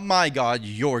God, not my God,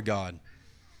 your God,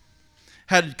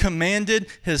 had commanded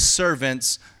his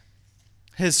servant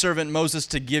Moses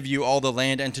to give you all the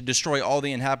land and to destroy all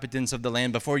the inhabitants of the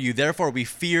land before you. Therefore we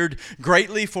feared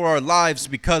greatly for our lives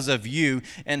because of you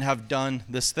and have done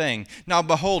this thing. Now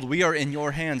behold, we are in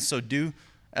your hands, so do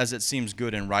as it seems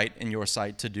good and right in your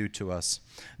sight to do to us.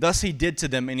 Thus he did to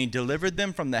them, and he delivered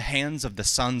them from the hands of the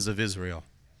sons of Israel.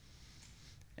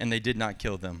 And they did not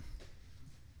kill them.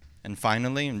 And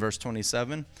finally, in verse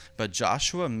 27, but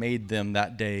Joshua made them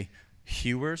that day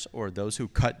hewers, or those who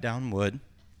cut down wood,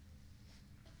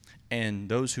 and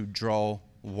those who draw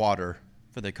water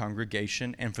for the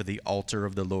congregation and for the altar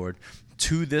of the Lord,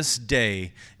 to this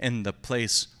day in the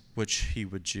place which he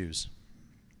would choose.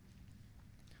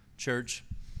 Church,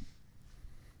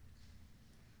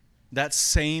 that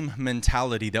same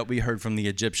mentality that we heard from the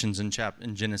Egyptians in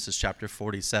Genesis chapter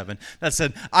 47, that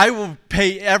said, I will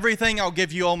pay everything. I'll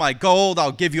give you all my gold.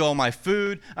 I'll give you all my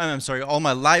food. All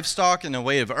my livestock in a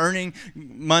way of earning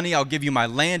money. I'll give you my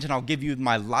land, and I'll give you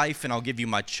my life, and I'll give you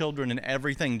my children and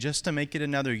everything just to make it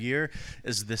another year,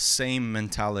 is the same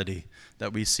mentality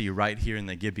that we see right here in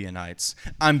the Gibeonites.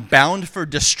 I'm bound for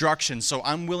destruction, so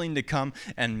I'm willing to come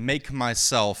and make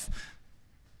myself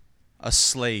a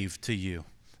slave to you.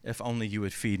 If only you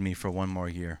would feed me for one more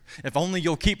year. If only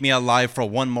you'll keep me alive for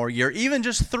one more year, even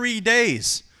just 3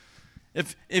 days.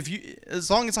 As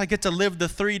long as I get to live the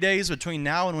 3 days between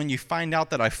now and when you find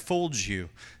out that I fooled you,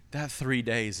 that 3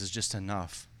 days is just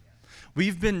enough.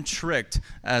 We've been tricked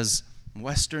as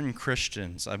Western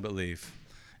Christians, I believe,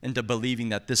 into believing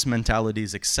that this mentality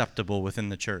is acceptable within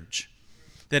the church.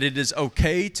 That it is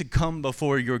okay to come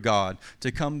before your God,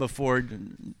 to come before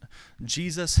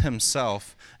Jesus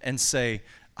himself and say,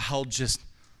 I'll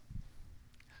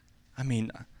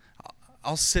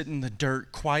sit in the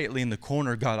dirt quietly in the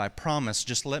corner, God, I promise.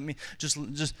 Just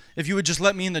if you would just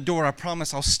let me in the door, I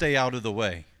promise I'll stay out of the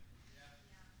way.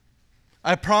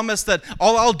 I promise that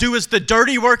all I'll do is the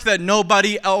dirty work that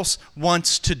nobody else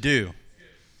wants to do.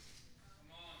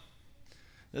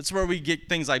 That's where we get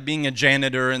things like being a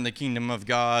janitor in the kingdom of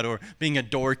God, or being a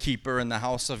doorkeeper in the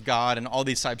house of God, and all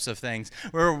these types of things,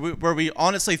 where we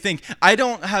honestly think, I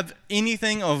don't have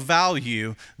anything of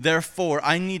value, therefore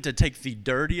I need to take the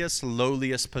dirtiest,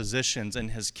 lowliest positions in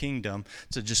his kingdom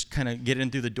to just kind of get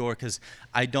in through the door, because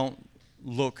I don't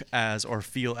look as or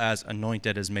feel as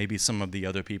anointed as maybe some of the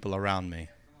other people around me.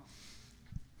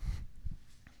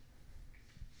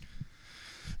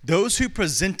 Those who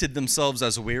presented themselves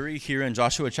as weary here in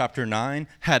Joshua chapter 9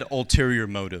 had ulterior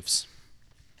motives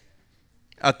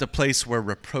at the place where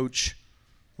reproach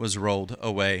was rolled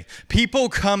away. People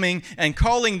coming and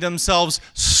calling themselves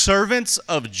servants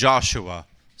of Joshua,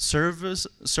 servants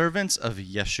of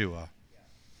Yeshua.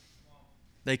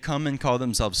 They come and call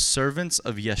themselves servants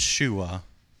of Yeshua,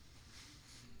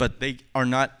 but they are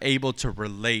not able to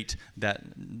relate that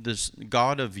this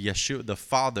God of Yeshua, the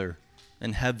Father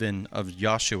in heaven of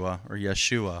Joshua or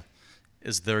Yeshua,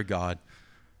 is their God.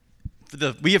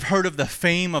 We have heard of the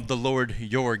fame of the Lord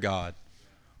your God.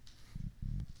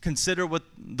 Consider what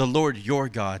the Lord your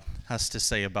God has to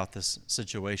say about this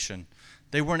situation.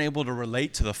 They weren't able to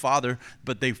relate to the Father,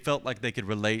 but they felt like they could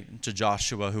relate to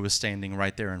Joshua, who was standing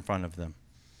right there in front of them.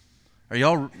 Are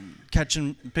y'all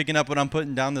picking up what I'm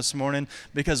putting down this morning?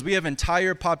 Because we have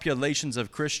entire populations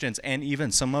of Christians, and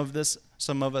even some of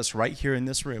us right here in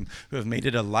this room, who have made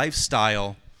it a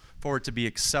lifestyle for it to be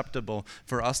acceptable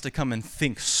for us to come and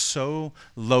think so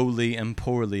lowly and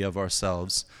poorly of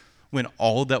ourselves, when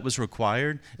all that was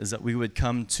required is that we would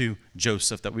come to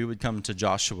Joseph, that we would come to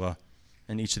Joshua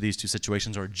in each of these two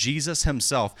situations, or Jesus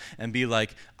himself, and be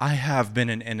like, I have been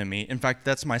an enemy. In fact,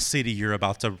 that's my city you're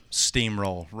about to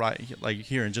steamroll, right? Like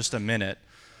here in just a minute.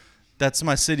 That's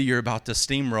my city you're about to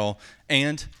steamroll.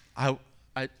 And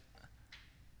I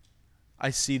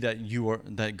see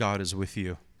that God is with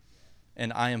you.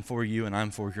 And I am for you, and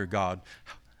I'm for your God.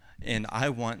 And I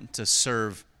want to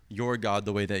serve your God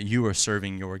the way that you are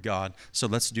serving your God. So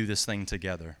let's do this thing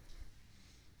together.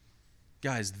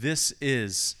 Guys, this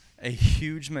is a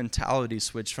huge mentality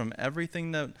switch from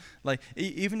everything that, like,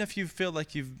 even if you feel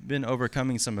like you've been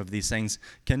overcoming some of these things,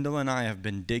 Kendall and I have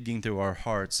been digging through our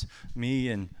hearts. Me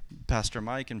and Pastor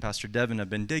Mike and Pastor Devin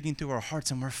have been digging through our hearts,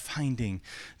 and we're finding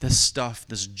this stuff,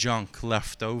 this junk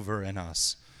left over in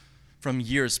us from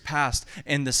years past.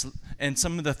 And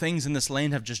some of the things in this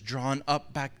land have just drawn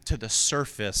up back to the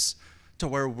surface, to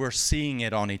where we're seeing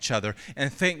it on each other.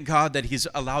 And thank God that he's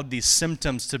allowed these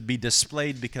symptoms to be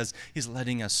displayed, because he's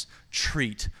letting us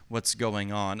treat what's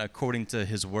going on according to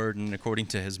his word and according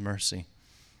to his mercy.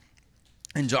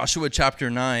 In Joshua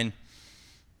chapter 9, it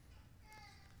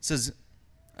says,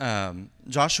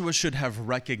 Joshua should have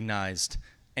recognized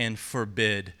and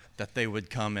forbid that they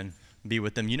would come and be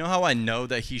with them. You know how I know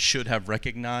that he should have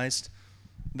recognized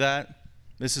that?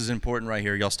 This is important right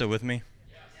here. Y'all still with me?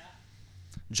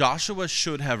 Joshua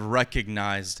should have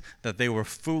recognized that they were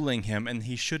fooling him, and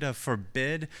he should have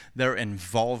forbid their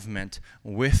involvement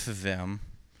with them.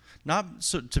 Not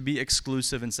so to be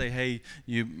exclusive and say, hey,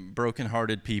 you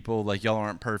brokenhearted people, like y'all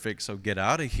aren't perfect, so get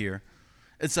out of here.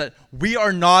 It's that we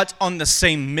are not on the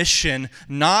same mission,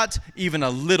 not even a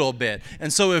little bit.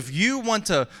 And so if you want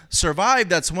to survive,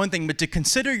 that's one thing, but to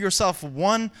consider yourself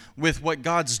one with what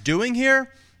God's doing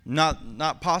here,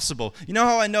 not possible. You know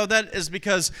how I know that is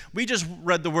because we just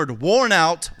read the word worn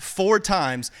out 4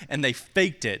 times, and they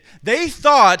faked it. They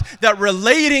thought that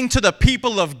relating to the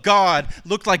people of God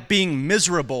looked like being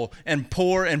miserable and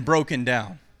poor and broken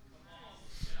down.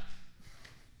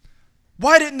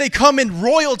 Why didn't they come in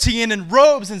royalty and in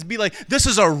robes and be like, this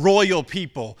is a royal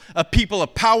people, a people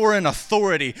of power and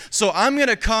authority, so I'm going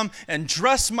to come and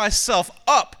dress myself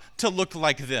up to look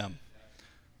like them?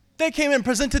 They came and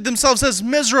presented themselves as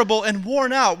miserable and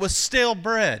worn out with stale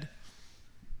bread.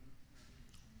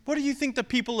 What do you think the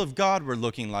people of God were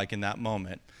looking like in that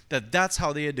moment? That's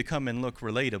how they had to come and look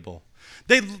relatable.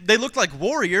 They looked like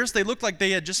warriors. They looked like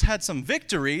they had just had some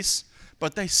victories,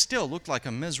 but they still looked like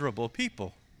a miserable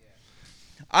people.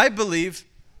 I believe,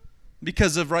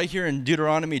 because of right here in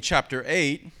Deuteronomy chapter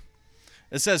 8,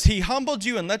 it says, he humbled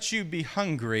you and let you be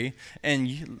hungry,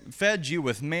 and fed you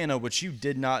with manna which you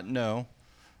did not know,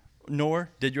 nor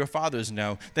did your fathers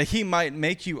know, that he might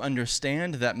make you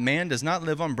understand that man does not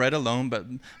live on bread alone, but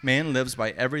man lives by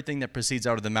everything that proceeds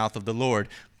out of the mouth of the Lord.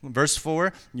 Verse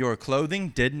 4, your clothing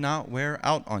did not wear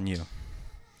out on you,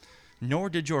 nor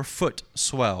did your foot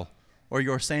swell or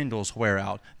your sandals wear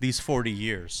out these 40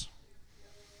 years.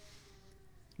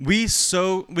 We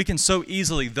can so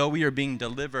easily, though we are being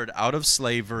delivered out of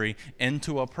slavery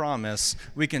into a promise,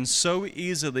 we can so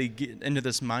easily get into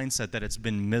this mindset that it's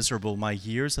been miserable. My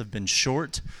years have been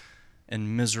short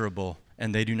and miserable,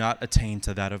 and they do not attain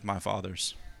to that of my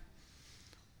fathers.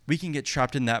 We can get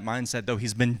trapped in that mindset, though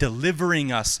he's been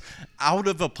delivering us out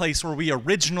of a place where we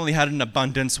originally had an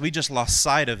abundance. We just lost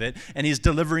sight of it, and he's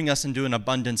delivering us into an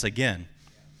abundance again.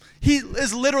 He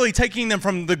is literally taking them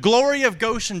from the glory of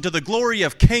Goshen to the glory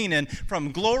of Canaan,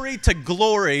 from glory to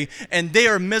glory, and they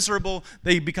are miserable.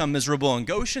 They become miserable in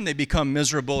Goshen, they become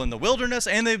miserable in the wilderness,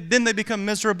 and then they become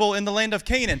miserable in the land of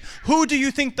Canaan. Who do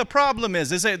you think the problem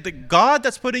is? Is it the God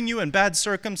that's putting you in bad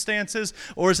circumstances,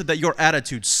 or is it that your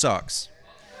attitude sucks?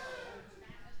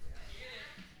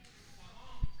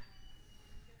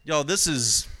 Y'all, this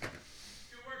is...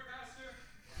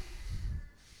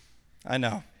 I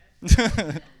know.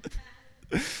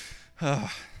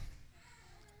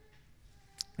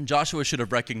 Joshua should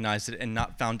have recognized it and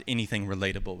not found anything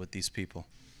relatable with these people.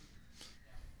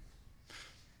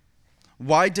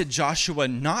 Why did Joshua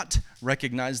not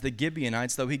recognize the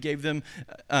Gibeonites, though he gave them,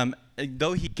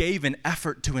 though he gave an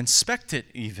effort to inspect it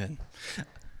even?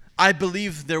 I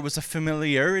believe there was a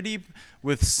familiarity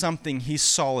with something he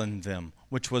saw in them,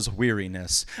 which was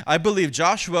weariness. I believe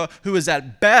Joshua, who is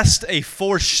at best a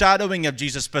foreshadowing of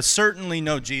Jesus, but certainly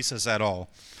no Jesus at all,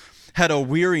 had a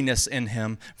weariness in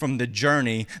him from the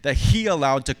journey that he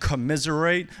allowed to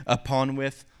commiserate upon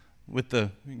with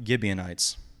the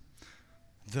Gibeonites,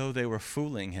 though they were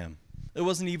fooling him. It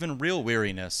wasn't even real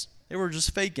weariness. They were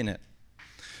just faking it.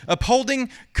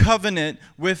 Upholding covenant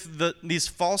with these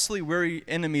falsely weary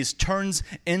enemies turns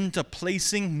into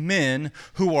placing men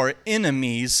who are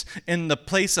enemies in the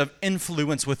place of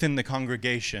influence within the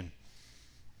congregation.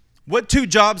 What two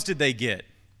jobs did they get?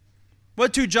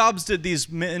 What two jobs did these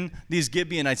men, these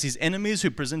Gibeonites, these enemies who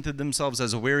presented themselves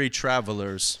as weary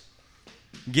travelers,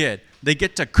 get? They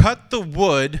get to cut the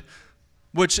wood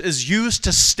which is used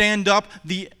to stand up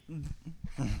the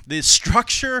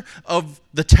structure of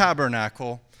the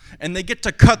tabernacle, and they get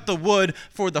to cut the wood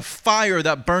for the fire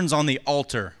that burns on the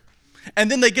altar. And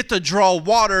then they get to draw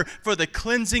water for the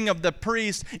cleansing of the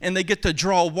priest, and they get to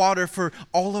draw water for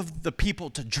all of the people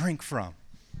to drink from.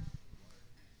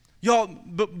 Y'all,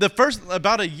 the first,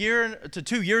 about a year to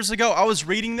 2 years ago, I was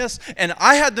reading this, and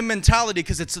I had the mentality,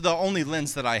 because it's the only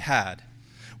lens that I had,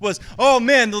 was, oh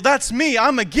man, that's me.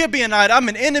 I'm a Gibeonite. I'm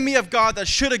an enemy of God that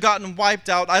should have gotten wiped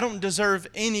out. I don't deserve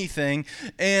anything.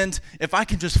 And if I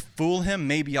can just fool him,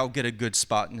 maybe I'll get a good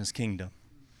spot in his kingdom.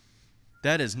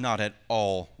 That is not at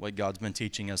all what God's been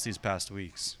teaching us these past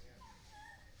weeks.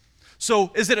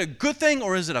 So is it a good thing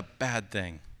or is it a bad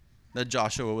thing that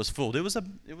Joshua was fooled? It was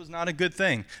not a good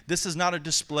thing. This is not a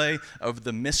display of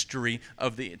the mystery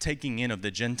of the taking in of the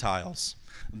Gentiles.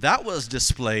 That was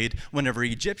displayed whenever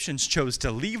Egyptians chose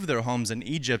to leave their homes in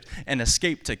Egypt and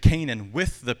escape to Canaan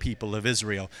with the people of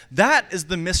Israel. That is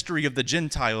the mystery of the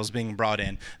Gentiles being brought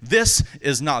in. This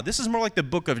is not. This is more like the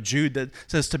book of Jude that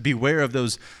says to beware of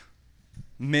those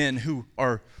men who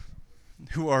are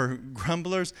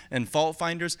grumblers and fault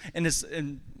finders.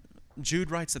 And Jude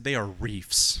writes that they are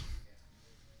reefs.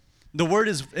 The word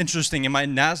is interesting. In my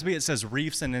NASB it says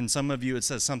reefs, and in some of you it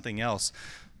says something else.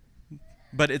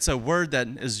 But it's a word that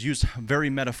is used very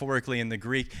metaphorically in the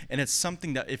Greek, and it's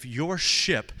something that if your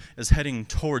ship is heading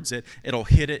towards it, it'll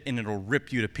hit it and it'll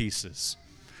rip you to pieces.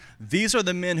 These are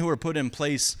the men who are put in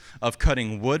place of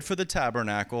cutting wood for the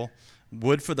tabernacle,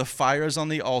 wood for the fires on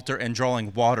the altar, and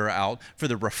drawing water out for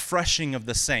the refreshing of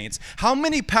the saints. How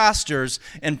many pastors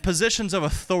in positions of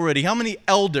authority, how many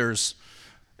elders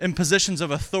in positions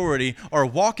of authority are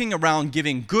walking around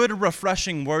giving good,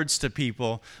 refreshing words to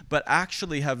people, but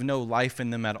actually have no life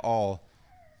in them at all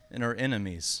and are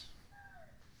enemies?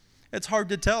 It's hard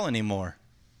to tell anymore.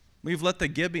 We've let the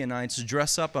Gibeonites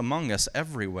dress up among us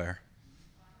everywhere,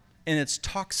 and it's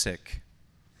toxic.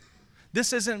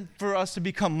 This isn't for us to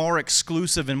become more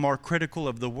exclusive and more critical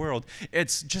of the world.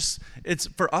 It's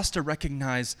for us to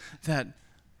recognize that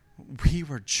we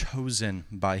were chosen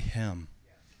by him.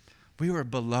 We were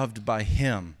beloved by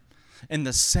him. And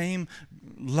the same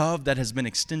love that has been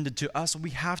extended to us, we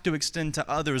have to extend to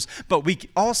others. But we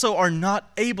also are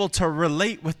not able to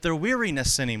relate with their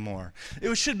weariness anymore.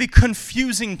 It should be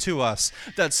confusing to us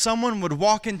that someone would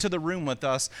walk into the room with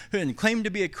us and claim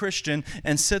to be a Christian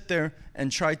and sit there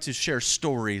and try to share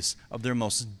stories of their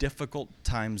most difficult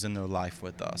times in their life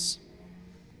with us.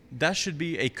 That should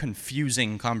be a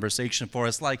confusing conversation for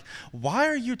us. Like, why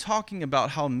are you talking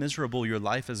about how miserable your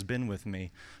life has been with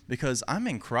me? Because I'm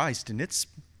in Christ and it's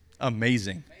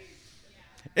amazing.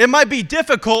 It might be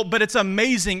difficult, but it's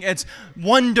amazing. It's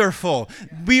wonderful.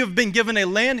 We have been given a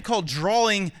land called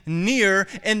drawing near,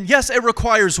 and yes, it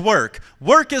requires work.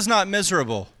 Work is not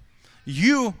miserable.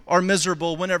 You are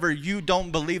miserable whenever you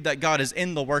don't believe that God is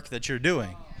in the work that you're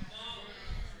doing.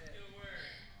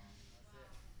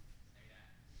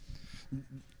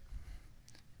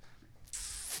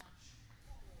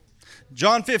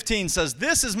 John 15 says,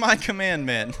 "This is my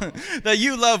commandment, that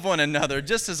you love one another,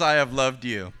 just as I have loved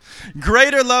you.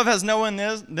 Greater love has no one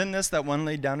than this, that one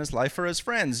laid down his life for his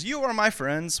friends. You are my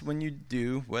friends when you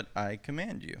do what I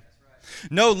command you.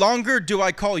 No longer do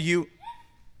I call you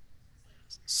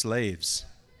slaves."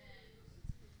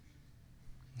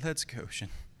 Let's Goshen.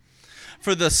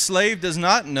 "For the slave does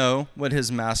not know what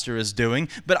his master is doing,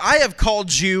 but I have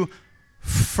called you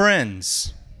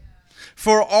friends.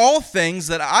 For all things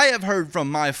that I have heard from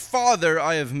my Father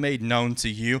I have made known to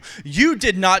you. You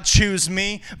did not choose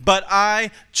me, but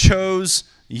I chose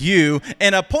you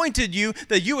and appointed you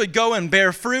that you would go and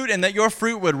bear fruit and that your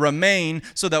fruit would remain,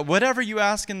 so that whatever you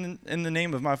ask in the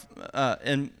name of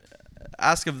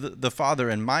ask of the Father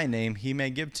in my name, he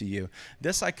may give to you.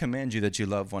 This I command you, that you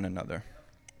love one another."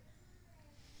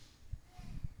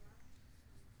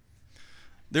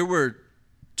 There were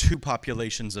two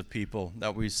populations of people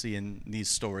that we see in these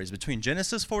stories. Between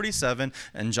Genesis 47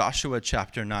 and Joshua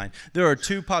chapter 9, there are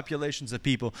two populations of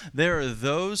people. There are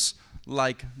those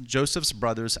like Joseph's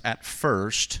brothers at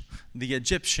first, the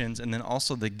Egyptians, and then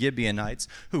also the Gibeonites,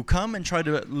 who come and try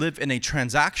to live in a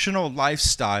transactional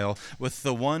lifestyle with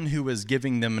the one who is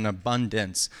giving them an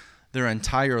abundance their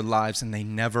entire lives, and they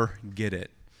never get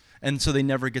it. And so they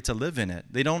never get to live in it.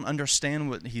 They don't understand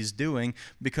what he's doing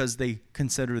because they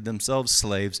consider themselves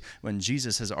slaves when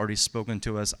Jesus has already spoken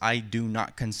to us, I do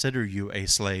not consider you a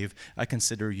slave. I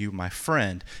consider you my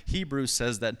friend. Hebrews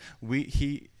says that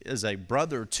he is a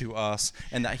brother to us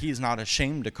and that he is not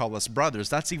ashamed to call us brothers.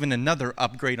 That's even another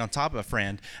upgrade on top of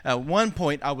friend. At one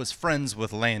point, I was friends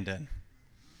with Landon.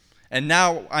 And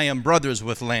now I am brothers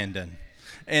with Landon.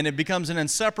 And it becomes an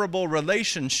inseparable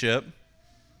relationship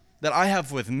that I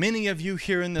have with many of you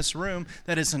here in this room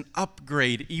that is an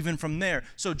upgrade even from there.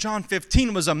 So John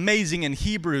 15 was amazing, and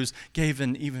Hebrews gave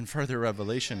an even further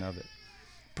revelation of it.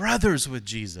 Brothers with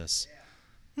Jesus.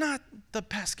 Not the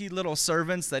pesky little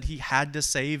servants that he had to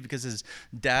save because his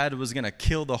dad was going to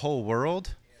kill the whole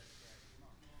world.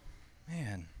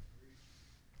 Man.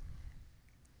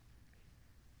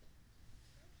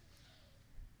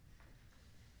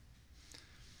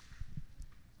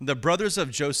 The brothers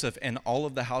of Joseph and all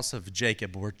of the house of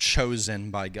Jacob were chosen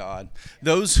by God.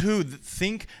 Those who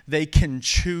think they can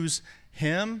choose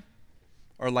him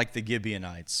are like the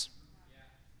Gibeonites.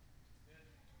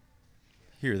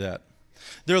 Hear that.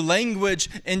 Their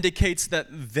language indicates that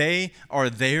they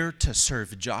are there to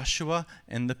serve Joshua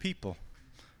and the people,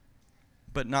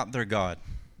 but not their God.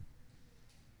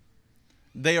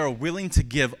 They are willing to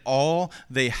give all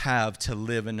they have to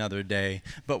live another day,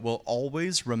 but will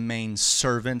always remain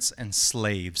servants and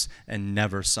slaves and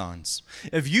never sons.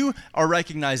 If you are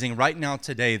recognizing right now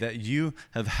today that you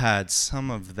have had some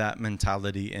of that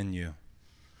mentality in you,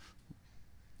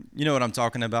 you know what I'm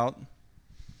talking about?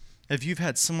 If you've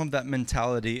had some of that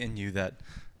mentality in you that,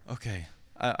 okay,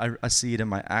 I see it in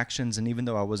my actions, and even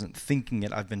though I wasn't thinking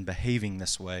it, I've been behaving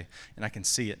this way, and I can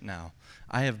see it now.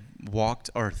 I have walked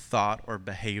or thought or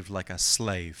behaved like a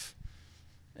slave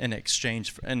in exchange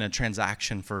for, in a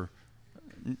transaction for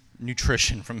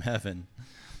nutrition from heaven.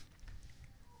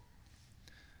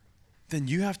 Then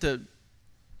you have to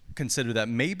consider that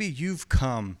maybe you've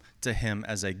come to him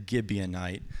as a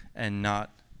Gibeonite and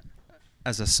not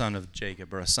as a son of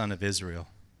Jacob or a son of Israel.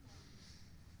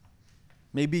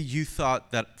 Maybe you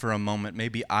thought that for a moment,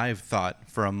 maybe I've thought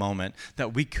for a moment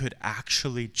that we could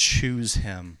actually choose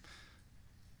him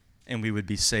and we would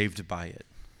be saved by it.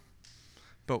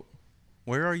 But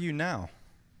where are you now?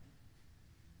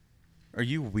 Are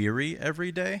you weary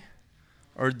every day?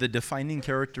 Are the defining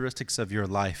characteristics of your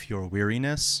life your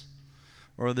weariness?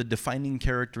 Or are the defining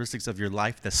characteristics of your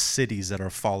life the cities that are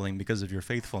falling because of your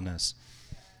faithfulness?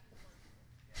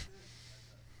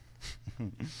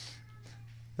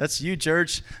 That's you,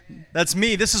 church. That's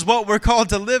me. This is what we're called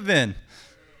to live in.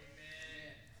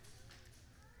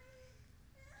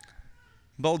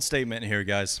 Bold statement here,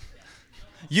 guys.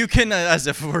 You can, as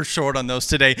if we're short on those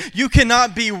today, you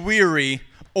cannot be weary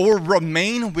or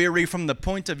remain weary from the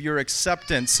point of your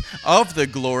acceptance of the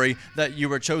glory that you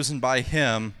were chosen by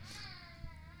him.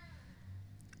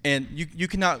 And you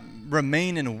cannot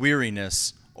remain in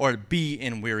weariness or be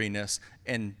in weariness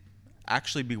and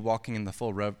actually be walking in the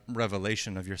full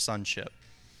revelation of your sonship.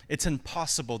 It's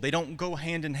impossible. They don't go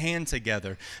hand in hand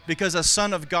together because a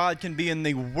son of God can be in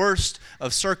the worst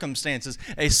of circumstances.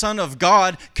 A son of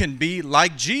God can be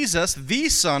like Jesus, the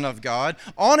Son of God,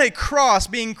 on a cross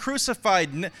being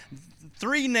crucified,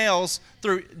 3 nails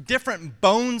through different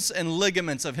bones and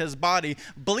ligaments of his body,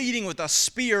 bleeding with a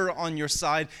spear on your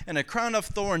side and a crown of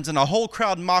thorns and a whole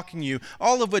crowd mocking you,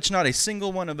 all of which not a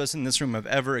single one of us in this room have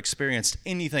ever experienced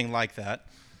anything like that,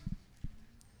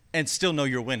 and still know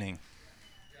you're winning.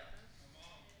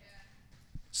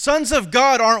 Sons of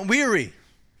God aren't weary.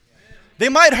 They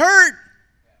might hurt.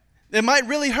 It might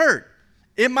really hurt.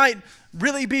 It might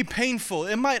really be painful.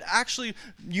 It might actually,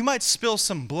 you might spill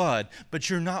some blood, but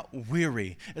you're not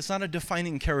weary. It's not a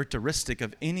defining characteristic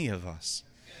of any of us.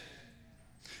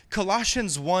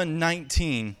 Colossians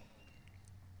 1:19.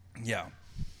 Yeah.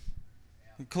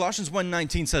 Colossians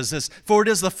 1:19 says this, "For it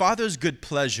is the Father's good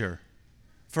pleasure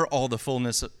for all the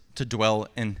fullness to dwell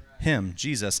in him,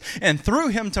 Jesus, and through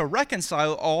him to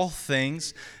reconcile all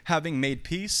things, having made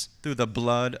peace through the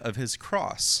blood of his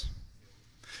cross.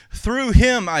 Through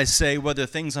him, I say, whether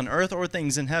things on earth or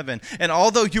things in heaven. And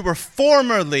although you were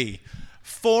formerly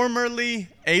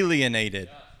alienated."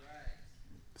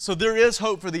 So there is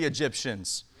hope for the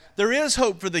Egyptians. There is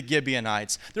hope for the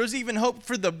Gibeonites. There's even hope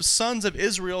for the sons of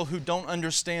Israel who don't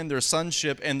understand their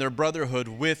sonship and their brotherhood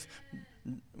with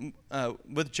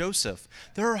with Joseph.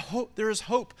 There is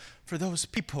hope for those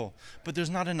people, but there's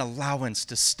not an allowance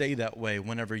to stay that way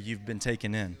whenever you've been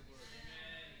taken in.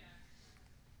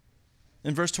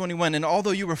 In verse 21, and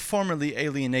although you were formerly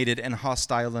alienated and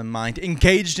hostile in mind,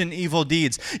 engaged in evil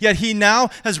deeds, yet he now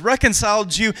has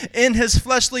reconciled you in his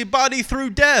fleshly body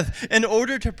through death, in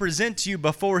order to present you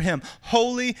before him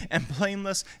holy and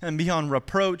blameless and beyond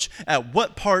reproach. At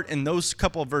what part in those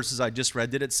couple of verses I just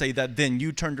read did it say that then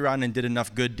you turned around and did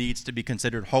enough good deeds to be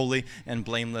considered holy and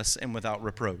blameless and without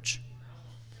reproach?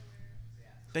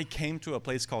 They came to a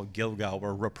place called Gilgal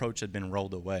where reproach had been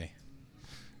rolled away.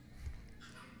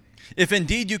 If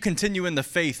indeed you continue in the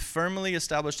faith, firmly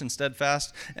established and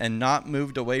steadfast, and not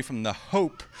moved away from the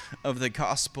hope of the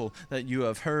gospel that you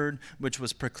have heard, which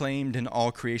was proclaimed in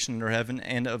all creation under heaven,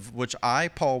 and of which I,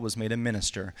 Paul, was made a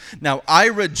minister. Now I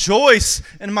rejoice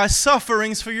in my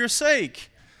sufferings for your sake.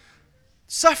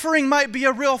 Suffering might be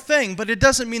a real thing, but it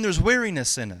doesn't mean there's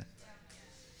weariness in it.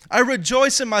 I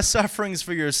rejoice in my sufferings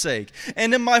for your sake.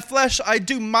 And in my flesh I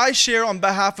do my share on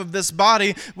behalf of this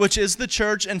body, which is the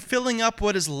church, and filling up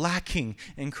what is lacking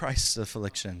in Christ's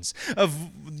afflictions.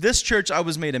 Of this church I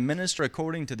was made a minister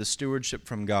according to the stewardship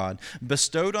from God,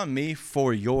 bestowed on me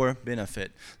for your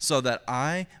benefit, so that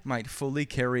I might fully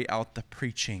carry out the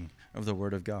preaching of the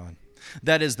word of God.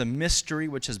 That is the mystery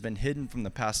which has been hidden from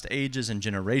the past ages and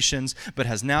generations, but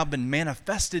has now been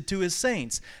manifested to his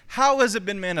saints. How has it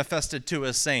been manifested to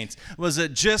his saints? Was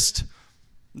it just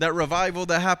that revival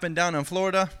that happened down in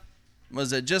Florida?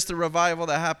 Was it just the revival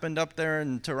that happened up there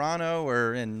in Toronto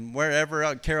or in wherever,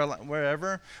 out Carolina,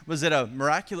 wherever? Was it a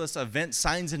miraculous event,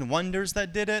 signs and wonders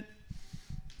that did it?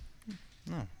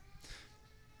 No.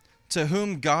 To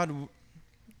whom God...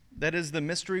 That is the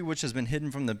mystery which has been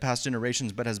hidden from the past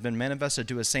generations, but has been manifested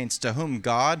to his saints, to whom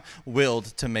God willed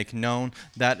to make known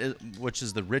which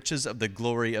is the riches of the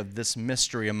glory of this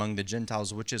mystery among the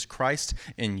Gentiles, which is Christ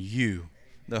in you,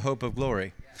 the hope of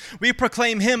glory. We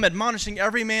proclaim him, admonishing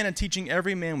every man and teaching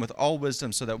every man with all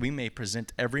wisdom, so that we may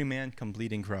present every man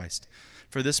complete in Christ.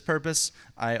 For this purpose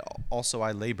I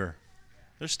labor.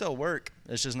 There's still work.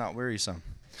 It's just not wearisome.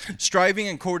 Striving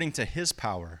according to his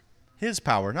power. His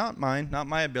power, not mine, not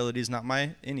my abilities, not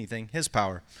my anything, his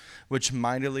power, which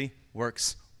mightily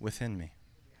works within me.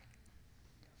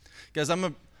 Guys,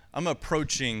 I'm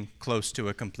approaching close to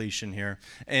a completion here,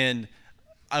 and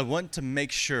I want to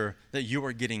make sure that you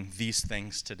are getting these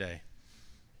things today.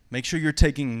 Make sure you're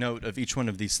taking note of each one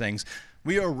of these things.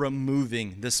 We are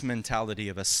removing this mentality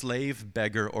of a slave,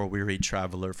 beggar, or weary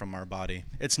traveler from our body.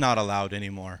 It's not allowed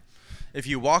anymore. If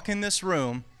you walk in this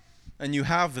room and you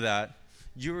have that,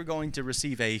 you are going to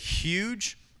receive a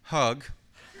huge hug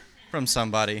from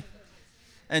somebody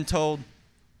and told,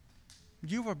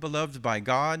 you are beloved by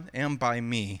God and by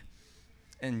me,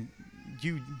 and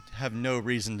you have no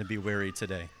reason to be weary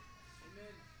today.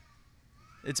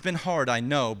 It's been hard, I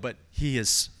know, but he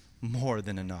is more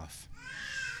than enough.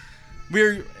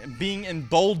 We're being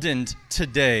emboldened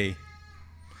today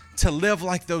to live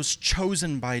like those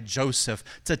chosen by Joseph,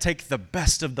 to take the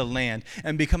best of the land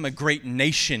and become a great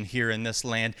nation here in this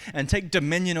land and take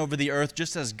dominion over the earth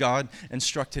just as God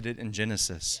instructed it in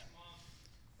Genesis.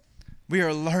 We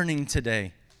are learning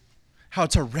today how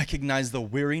to recognize the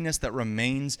weariness that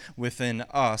remains within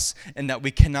us, and that we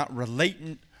cannot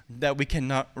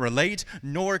relate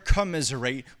nor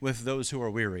commiserate with those who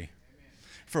are weary,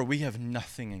 for we have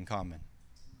nothing in common.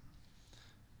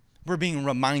 We're being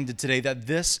reminded today that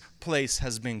this place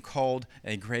has been called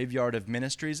a graveyard of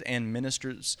ministries and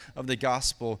ministers of the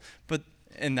gospel,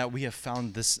 and that we have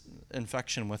found this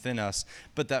infection within us,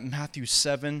 but that Matthew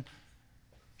 7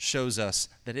 shows us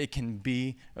that it can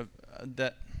be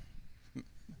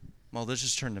let's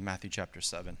just turn to Matthew chapter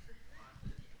 7.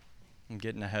 I'm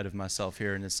getting ahead of myself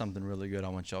here, and it's something really good I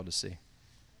want y'all to see.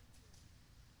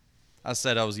 I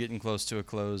said I was getting close to a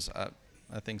close.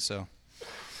 I think so.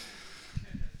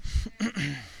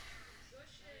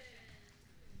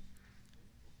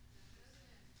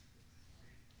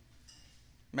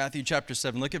 Matthew chapter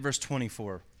 7, look at verse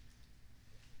 24.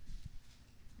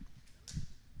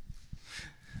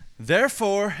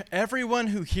 Therefore, everyone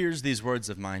who hears these words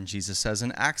of mine, Jesus says,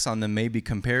 and acts on them may be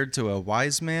compared to a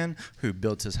wise man who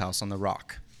built his house on the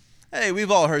rock. Hey, we've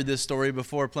all heard this story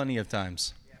before plenty of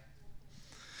times.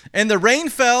 And the rain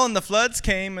fell, and the floods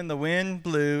came, and the wind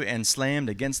blew and slammed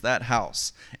against that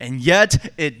house. And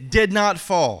yet it did not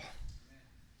fall,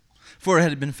 for it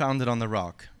had been founded on the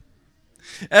rock.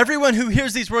 Everyone who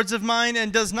hears these words of mine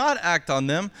and does not act on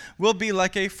them will be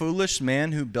like a foolish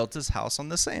man who built his house on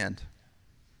the sand.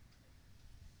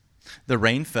 The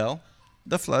rain fell,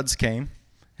 the floods came,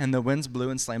 And the winds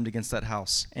blew and slammed against that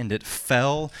house, and it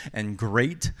fell, and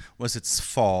great was its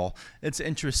fall. It's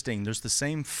interesting. There's the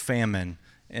same famine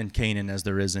in Canaan as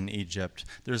there is in Egypt.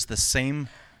 There's the same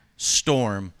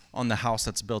storm on the house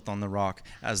that's built on the rock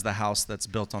as the house that's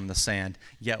built on the sand.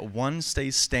 Yet one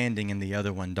stays standing and the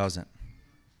other one doesn't.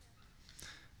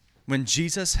 When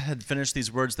Jesus had finished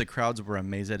these words, the crowds were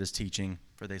amazed at his teaching,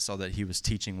 for they saw that he was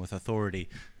teaching with authority.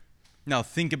 Now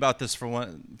think about this for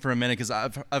a minute, because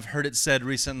I've heard it said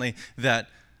recently that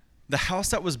the house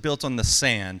that was built on the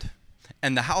sand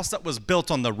and the house that was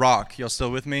built on the rock, y'all still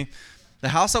with me? The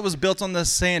house that was built on the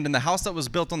sand and the house that was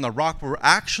built on the rock were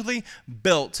actually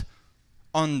built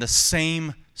on the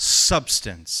same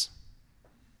substance.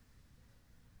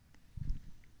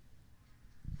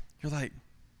 You're like,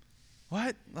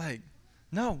 what? Like,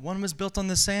 no, one was built on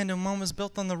the sand and one was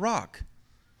built on the rock.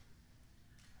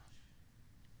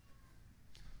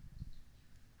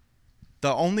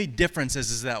 The only difference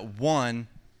is that one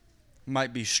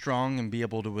might be strong and be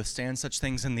able to withstand such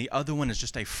things, and the other one is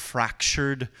just a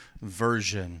fractured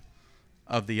version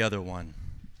of the other one.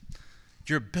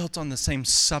 You're built on the same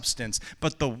substance,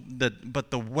 but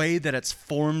the way that it's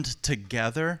formed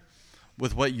together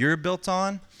with what you're built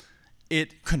on,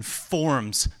 it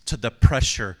conforms to the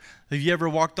pressure. Have you ever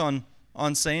walked on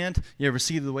sand? You ever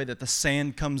see the way that the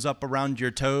sand comes up around your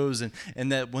toes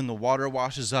and that when the water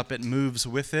washes up, it moves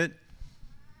with it?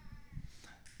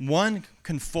 One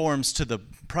conforms to the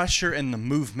pressure and the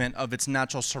movement of its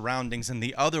natural surroundings, and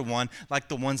the other one, like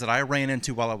the ones that I ran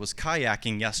into while I was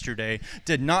kayaking yesterday,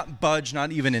 did not budge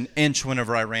not even an inch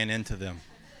whenever I ran into them.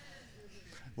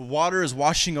 Water is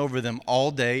washing over them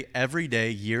all day, every day,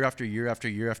 year after year after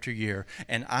year after year,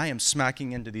 and I am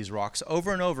smacking into these rocks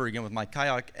over and over again with my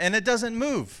kayak, and it doesn't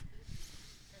move.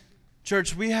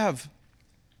 Church, we have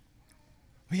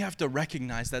to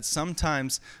recognize that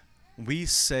sometimes we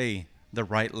say the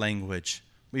right language.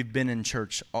 We've been in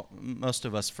church, most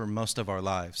of us, for most of our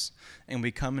lives. And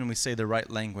we come and we say the right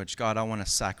language. God, I want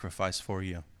to sacrifice for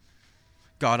you.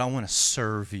 God, I want to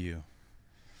serve you.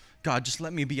 God, just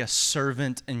let me be a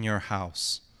servant in your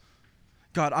house.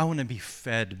 God, I want to be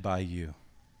fed by you.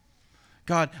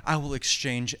 God, I will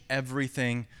exchange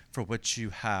everything for what you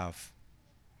have.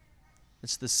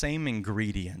 It's the same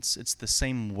ingredients. It's the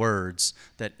same words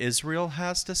that Israel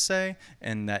has to say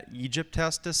and that Egypt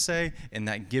has to say and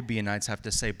that Gibeonites have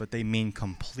to say, but they mean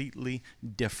completely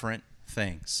different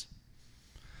things.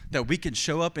 That we can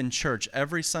show up in church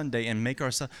every Sunday and make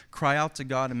ourselves cry out to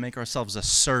God and make ourselves a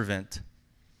servant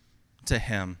to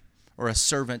him, or a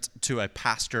servant to a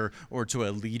pastor or to a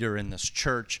leader in this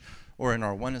church or in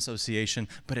our one association,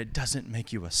 but it doesn't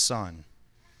make you a son.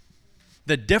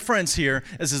 The difference here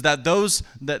is that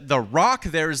the rock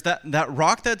there is that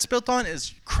rock that's built on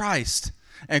is Christ.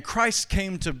 And Christ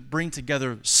came to bring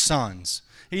together sons.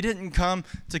 He didn't come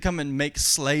and make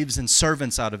slaves and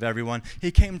servants out of everyone.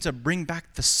 He came to bring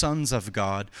back the sons of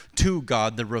God to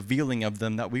God, the revealing of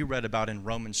them that we read about in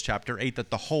Romans chapter 8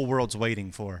 that the whole world's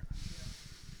waiting for.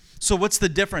 So what's the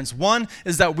difference? One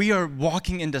is that we are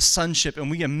walking into sonship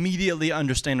and we immediately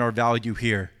understand our value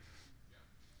here.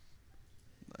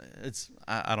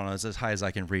 I don't know, it's as high as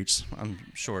I can reach. I'm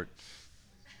short.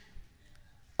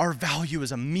 Our value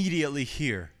is immediately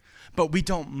here, but we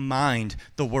don't mind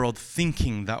the world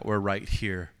thinking that we're right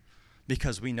here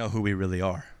because we know who we really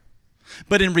are.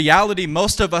 But in reality,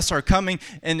 most of us are coming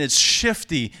and it's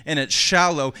shifty and it's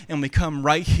shallow, and we come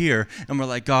right here and we're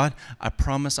like, God, I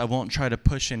promise I won't try to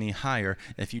push any higher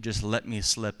if you just let me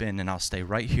slip in, and I'll stay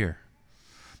right here.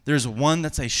 There's one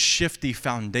that's a shifty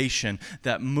foundation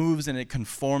that moves and it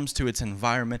conforms to its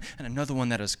environment, and another one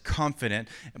that is confident,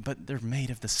 but they're made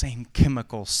of the same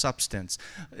chemical substance.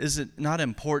 Is it not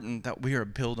important that we are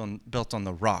built on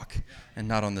the rock and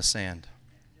not on the sand?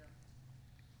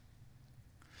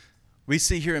 We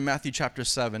see here in Matthew chapter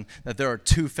 7 that there are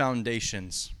two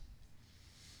foundations.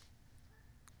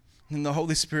 And the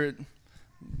Holy Spirit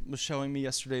was showing me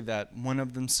yesterday that one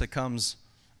of them succumbs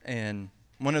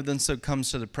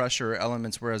to the pressure or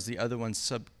elements, whereas the other one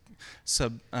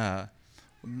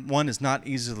one is not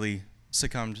easily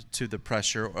succumbed to the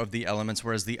pressure of the elements,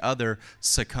 whereas the other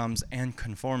succumbs and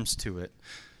conforms to it.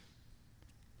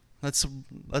 Let's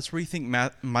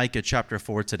rethink Micah chapter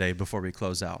 4 today before we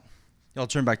close out. Y'all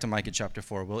turn back to Micah chapter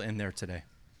 4. We'll end there today.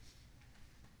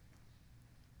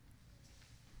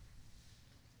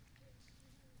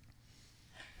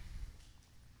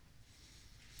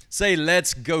 Say,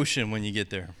 let's Goshen when you get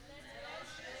there.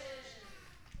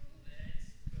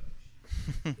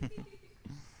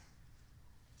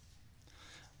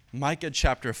 Micah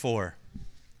chapter 4.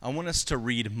 I want us to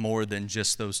read more than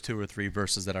just those 2 or 3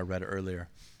 verses that I read earlier.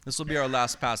 This will be our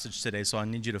last passage today, so I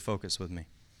need you to focus with me.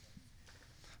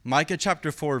 Micah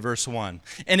chapter 4, verse 1.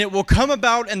 And it will come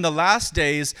about in the last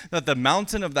days that the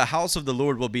mountain of the house of the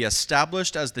Lord will be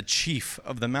established as the chief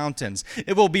of the mountains.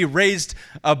 It will be raised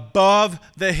above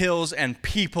the hills, and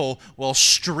people will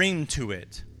stream to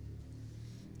it.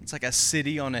 It's like a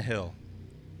city on a hill.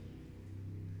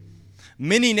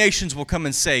 Many nations will come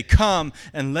and say, come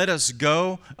and let us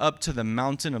go up to the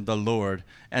mountain of the Lord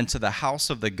and to the house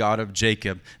of the God of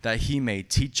Jacob, that he may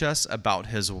teach us about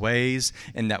his ways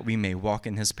and that we may walk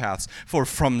in his paths. For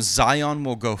from Zion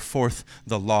will go forth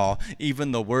the law,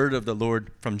 even the word of the Lord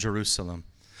from Jerusalem.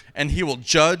 And he will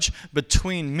judge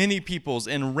between many peoples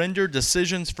and render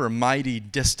decisions for mighty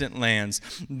distant lands.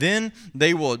 Then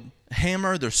they will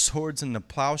hammer their swords into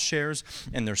plowshares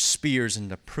and their spears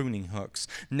into pruning hooks.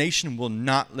 Nation will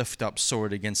not lift up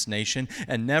sword against nation,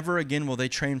 and never again will they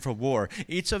train for war.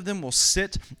 Each of them will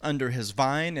sit under his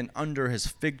vine and under his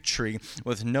fig tree,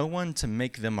 with no one to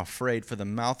make them afraid, for the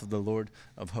mouth of the Lord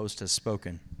of hosts has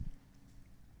spoken.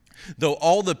 Though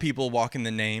all the people walk in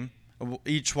the name,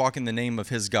 each walk in the name of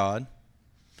his God,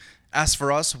 as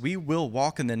for us, we will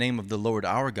walk in the name of the Lord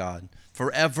our God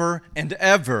forever and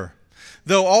ever.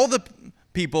 Though all the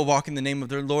people walk in the name of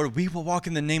their Lord, we will walk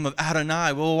in the name of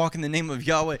Adonai. We will walk in the name of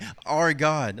Yahweh, our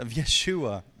God, of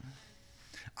Yeshua.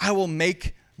 I will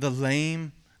make the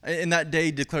lame, in that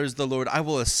day declares the Lord, I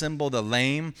will assemble the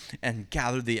lame and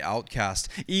gather the outcast.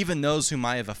 Even those whom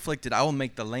I have afflicted, I will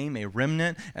make the lame a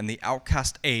remnant and the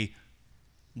outcast a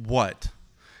what?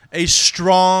 A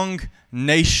strong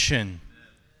nation.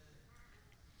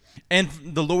 And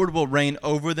the Lord will reign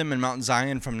over them in Mount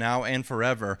Zion from now and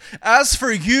forever. As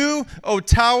for you, O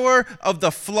tower of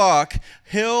the flock,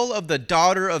 hill of the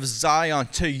daughter of Zion,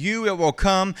 to you it will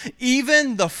come,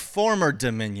 even the former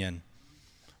dominion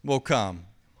will come,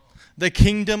 the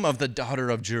kingdom of the daughter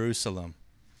of Jerusalem.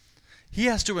 He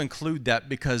has to include that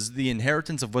because the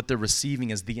inheritance of what they're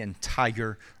receiving is the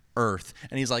entire earth.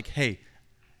 And he's like, hey,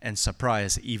 and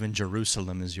surprise, even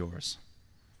Jerusalem is yours.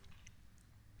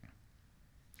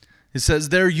 It says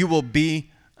there you will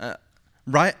be,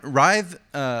 verse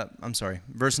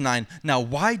 9. Now,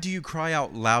 why do you cry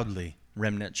out loudly,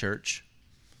 Remnant Church?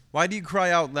 Why do you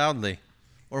cry out loudly?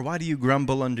 Or why do you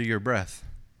grumble under your breath?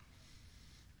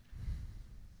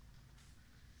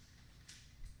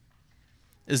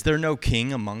 Is there no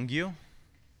king among you?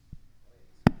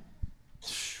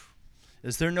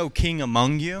 Is there no king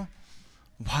among you?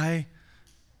 Why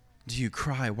do you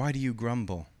cry? Why do you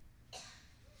grumble?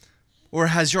 Or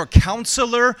has your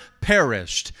counselor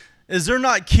perished? Is there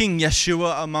not King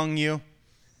Yeshua among you?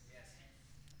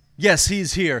 Yes,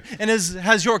 he's here. And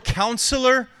has your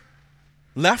counselor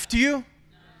left you?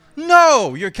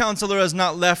 No, your counselor has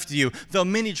not left you. Though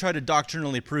many try to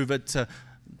doctrinally prove it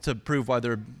to prove why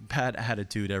their bad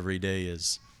attitude every day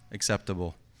is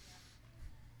acceptable.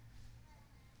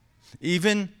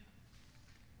 Even,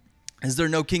 is there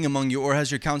no king among you, or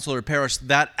has your counselor perished?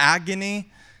 That agony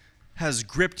has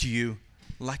gripped you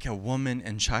like a woman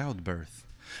in childbirth.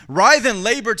 Writhe and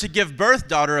labor to give birth,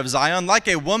 daughter of Zion, like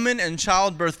a woman in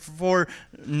childbirth. For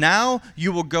now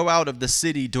you will go out of the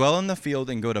city, dwell in the field,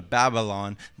 and go to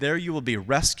Babylon. There you will be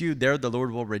rescued. There the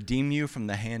Lord will redeem you from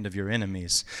the hand of your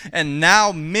enemies. And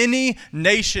now many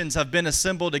nations have been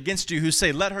assembled against you, who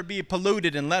say, let her be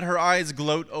polluted, and let her eyes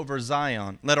gloat over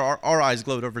Zion. Let our eyes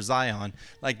gloat over Zion,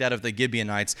 like that of the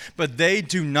Gibeonites. But they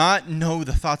do not know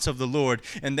the thoughts of the Lord,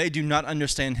 and they do not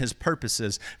understand his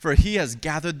purposes. For he has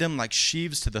gathered them like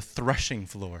sheaves to the threshing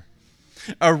floor.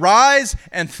 Arise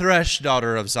and thresh,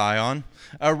 daughter of Zion.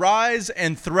 Arise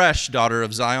and thresh, daughter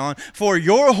of Zion. For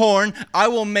your horn I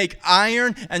will make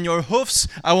iron, and your hoofs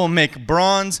I will make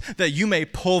bronze, that you may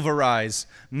pulverize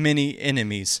many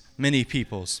enemies, many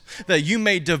peoples, that you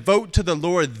may devote to the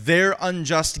Lord their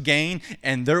unjust gain,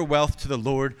 and their wealth to the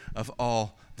Lord of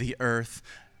all the earth.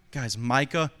 Guys,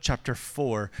 Micah chapter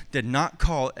 4 did not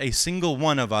call a single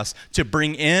one of us to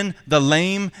bring in the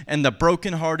lame and the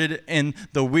brokenhearted and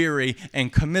the weary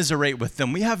and commiserate with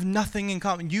them. We have nothing in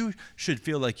common. You should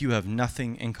feel like you have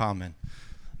nothing in common.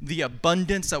 The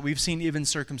abundance that we've seen even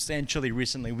circumstantially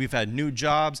recently. We've had new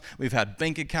jobs. We've had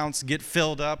bank accounts get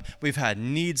filled up. We've had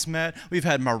needs met. We've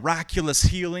had miraculous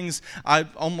healings. I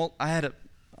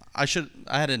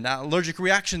had an allergic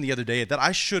reaction the other day that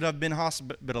I should have been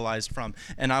hospitalized from,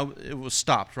 and it was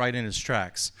stopped right in its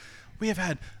tracks. We have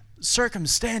had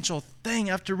circumstantial thing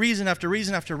after reason after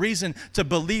reason after reason to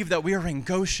believe that we are in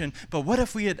Goshen, but what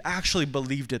if we had actually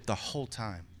believed it the whole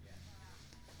time?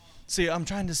 See, I'm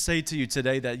trying to say to you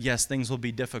today that yes, things will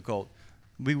be difficult.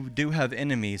 We do have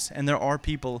enemies, and there are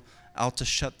people out to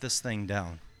shut this thing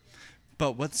down.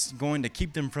 But what's going to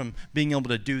keep them from being able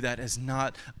to do that is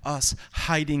not us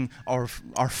hiding our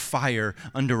fire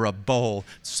under a bowl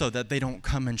so that they don't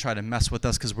come and try to mess with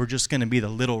us, because we're just going to be the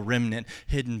little remnant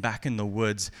hidden back in the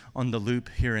woods on the loop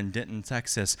here in Denton,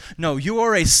 Texas. No, you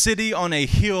are a city on a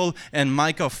hill in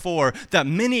Micah 4 that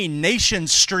many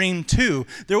nations stream to.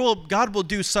 God will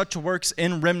do such works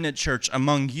in Remnant Church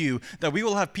among you that we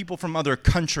will have people from other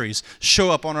countries show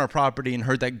up on our property and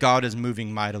heard that God is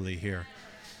moving mightily here.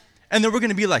 And then we're going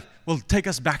to be like, well, take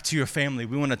us back to your family.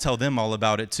 We want to tell them all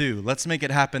about it too. Let's make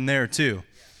it happen there too.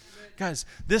 Guys,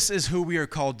 this is who we are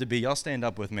called to be. Y'all stand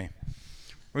up with me.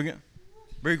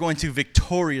 We're going to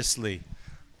victoriously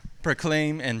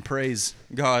proclaim and praise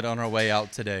God on our way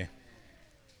out today.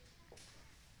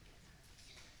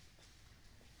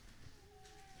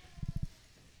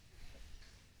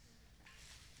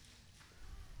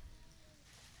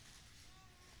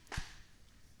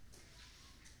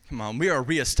 Come on, we are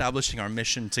reestablishing our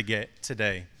mission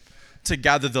today, to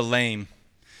gather the lame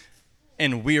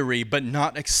and weary, but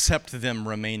not accept them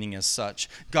remaining as such.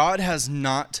 God has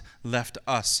not left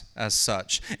us as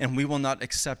such, and we will not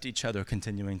accept each other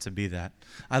continuing to be that.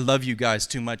 I love you guys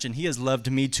too much, and He has loved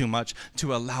me too much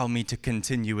to allow me to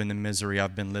continue in the misery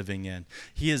I've been living in.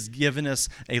 He has given us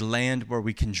a land where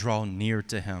we can draw near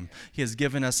to Him. He has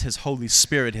given us His Holy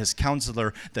Spirit, His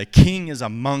Counselor. The King is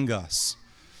among us.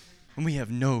 And we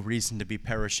have no reason to be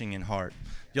perishing in heart.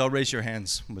 Y'all raise your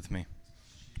hands with me.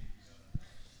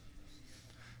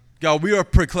 God, we are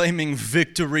proclaiming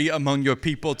victory among your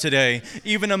people today,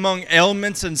 even among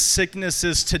ailments and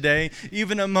sicknesses today,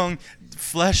 even among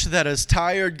flesh that is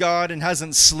tired, God, and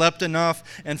hasn't slept enough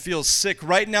and feels sick.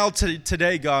 Right now,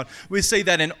 today, God, we say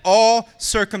that in all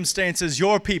circumstances,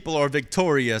 your people are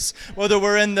victorious. Whether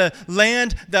we're in the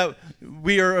land that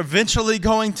we are eventually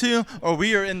going to, or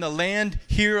we are in the land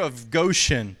here of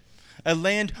Goshen, a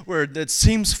land where that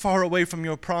seems far away from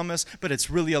your promise, but it's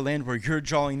really a land where you're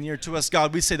drawing near to us.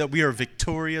 God, we say that we are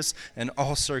victorious in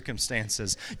all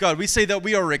circumstances. God, we say that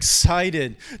we are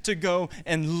excited to go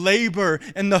and labor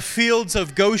in the fields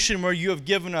of Goshen where you have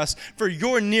given us. For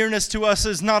your nearness to us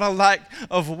is not a lack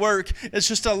of work. It's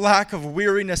just a lack of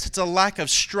weariness. It's a lack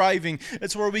of striving.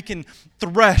 It's where we can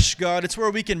thresh, God. It's where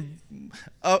we can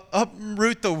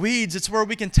uproot the weeds. It's where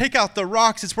we can take out the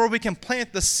rocks. It's where we can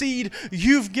plant the seed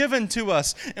you've given to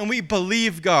us. And we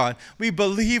believe, God, we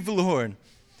believe, Lord,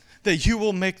 that you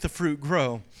will make the fruit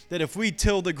grow. That if we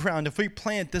till the ground, if we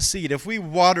plant the seed, if we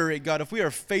water it, God, if we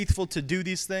are faithful to do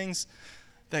these things,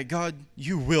 that God,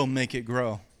 you will make it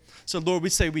grow. So, Lord, we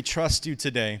say we trust you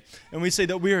today. And we say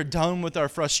that we are done with our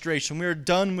frustration. We are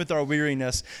done with our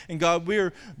weariness. And God, we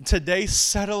are today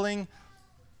settling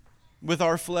with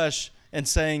our flesh and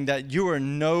saying that you are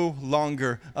no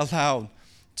longer allowed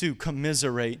to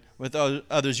commiserate with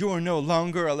others. You are no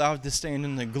longer allowed to stand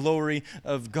in the glory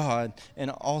of God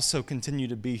and also continue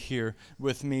to be here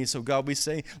with me. So God, we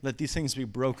say, let these things be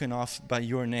broken off by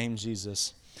your name,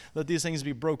 Jesus. Let these things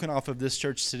be broken off of this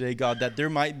church today, God, that there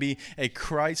might be a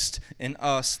Christ in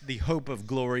us, the hope of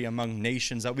glory among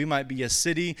nations, that we might be a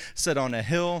city set on a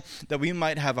hill, that we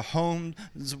might have a home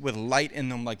with light in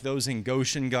them like those in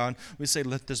Goshen, God. We say,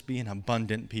 let this be an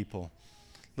abundant people.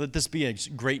 Let this be a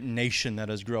great nation that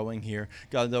is growing here,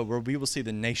 God, though, where we will see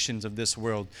the nations of this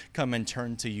world come and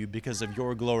turn to you because of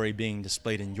your glory being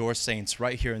displayed in your saints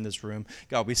right here in this room.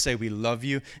 God, we say we love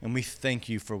you and we thank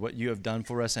you for what you have done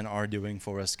for us and are doing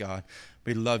for us, God.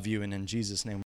 We love you, and in Jesus' name.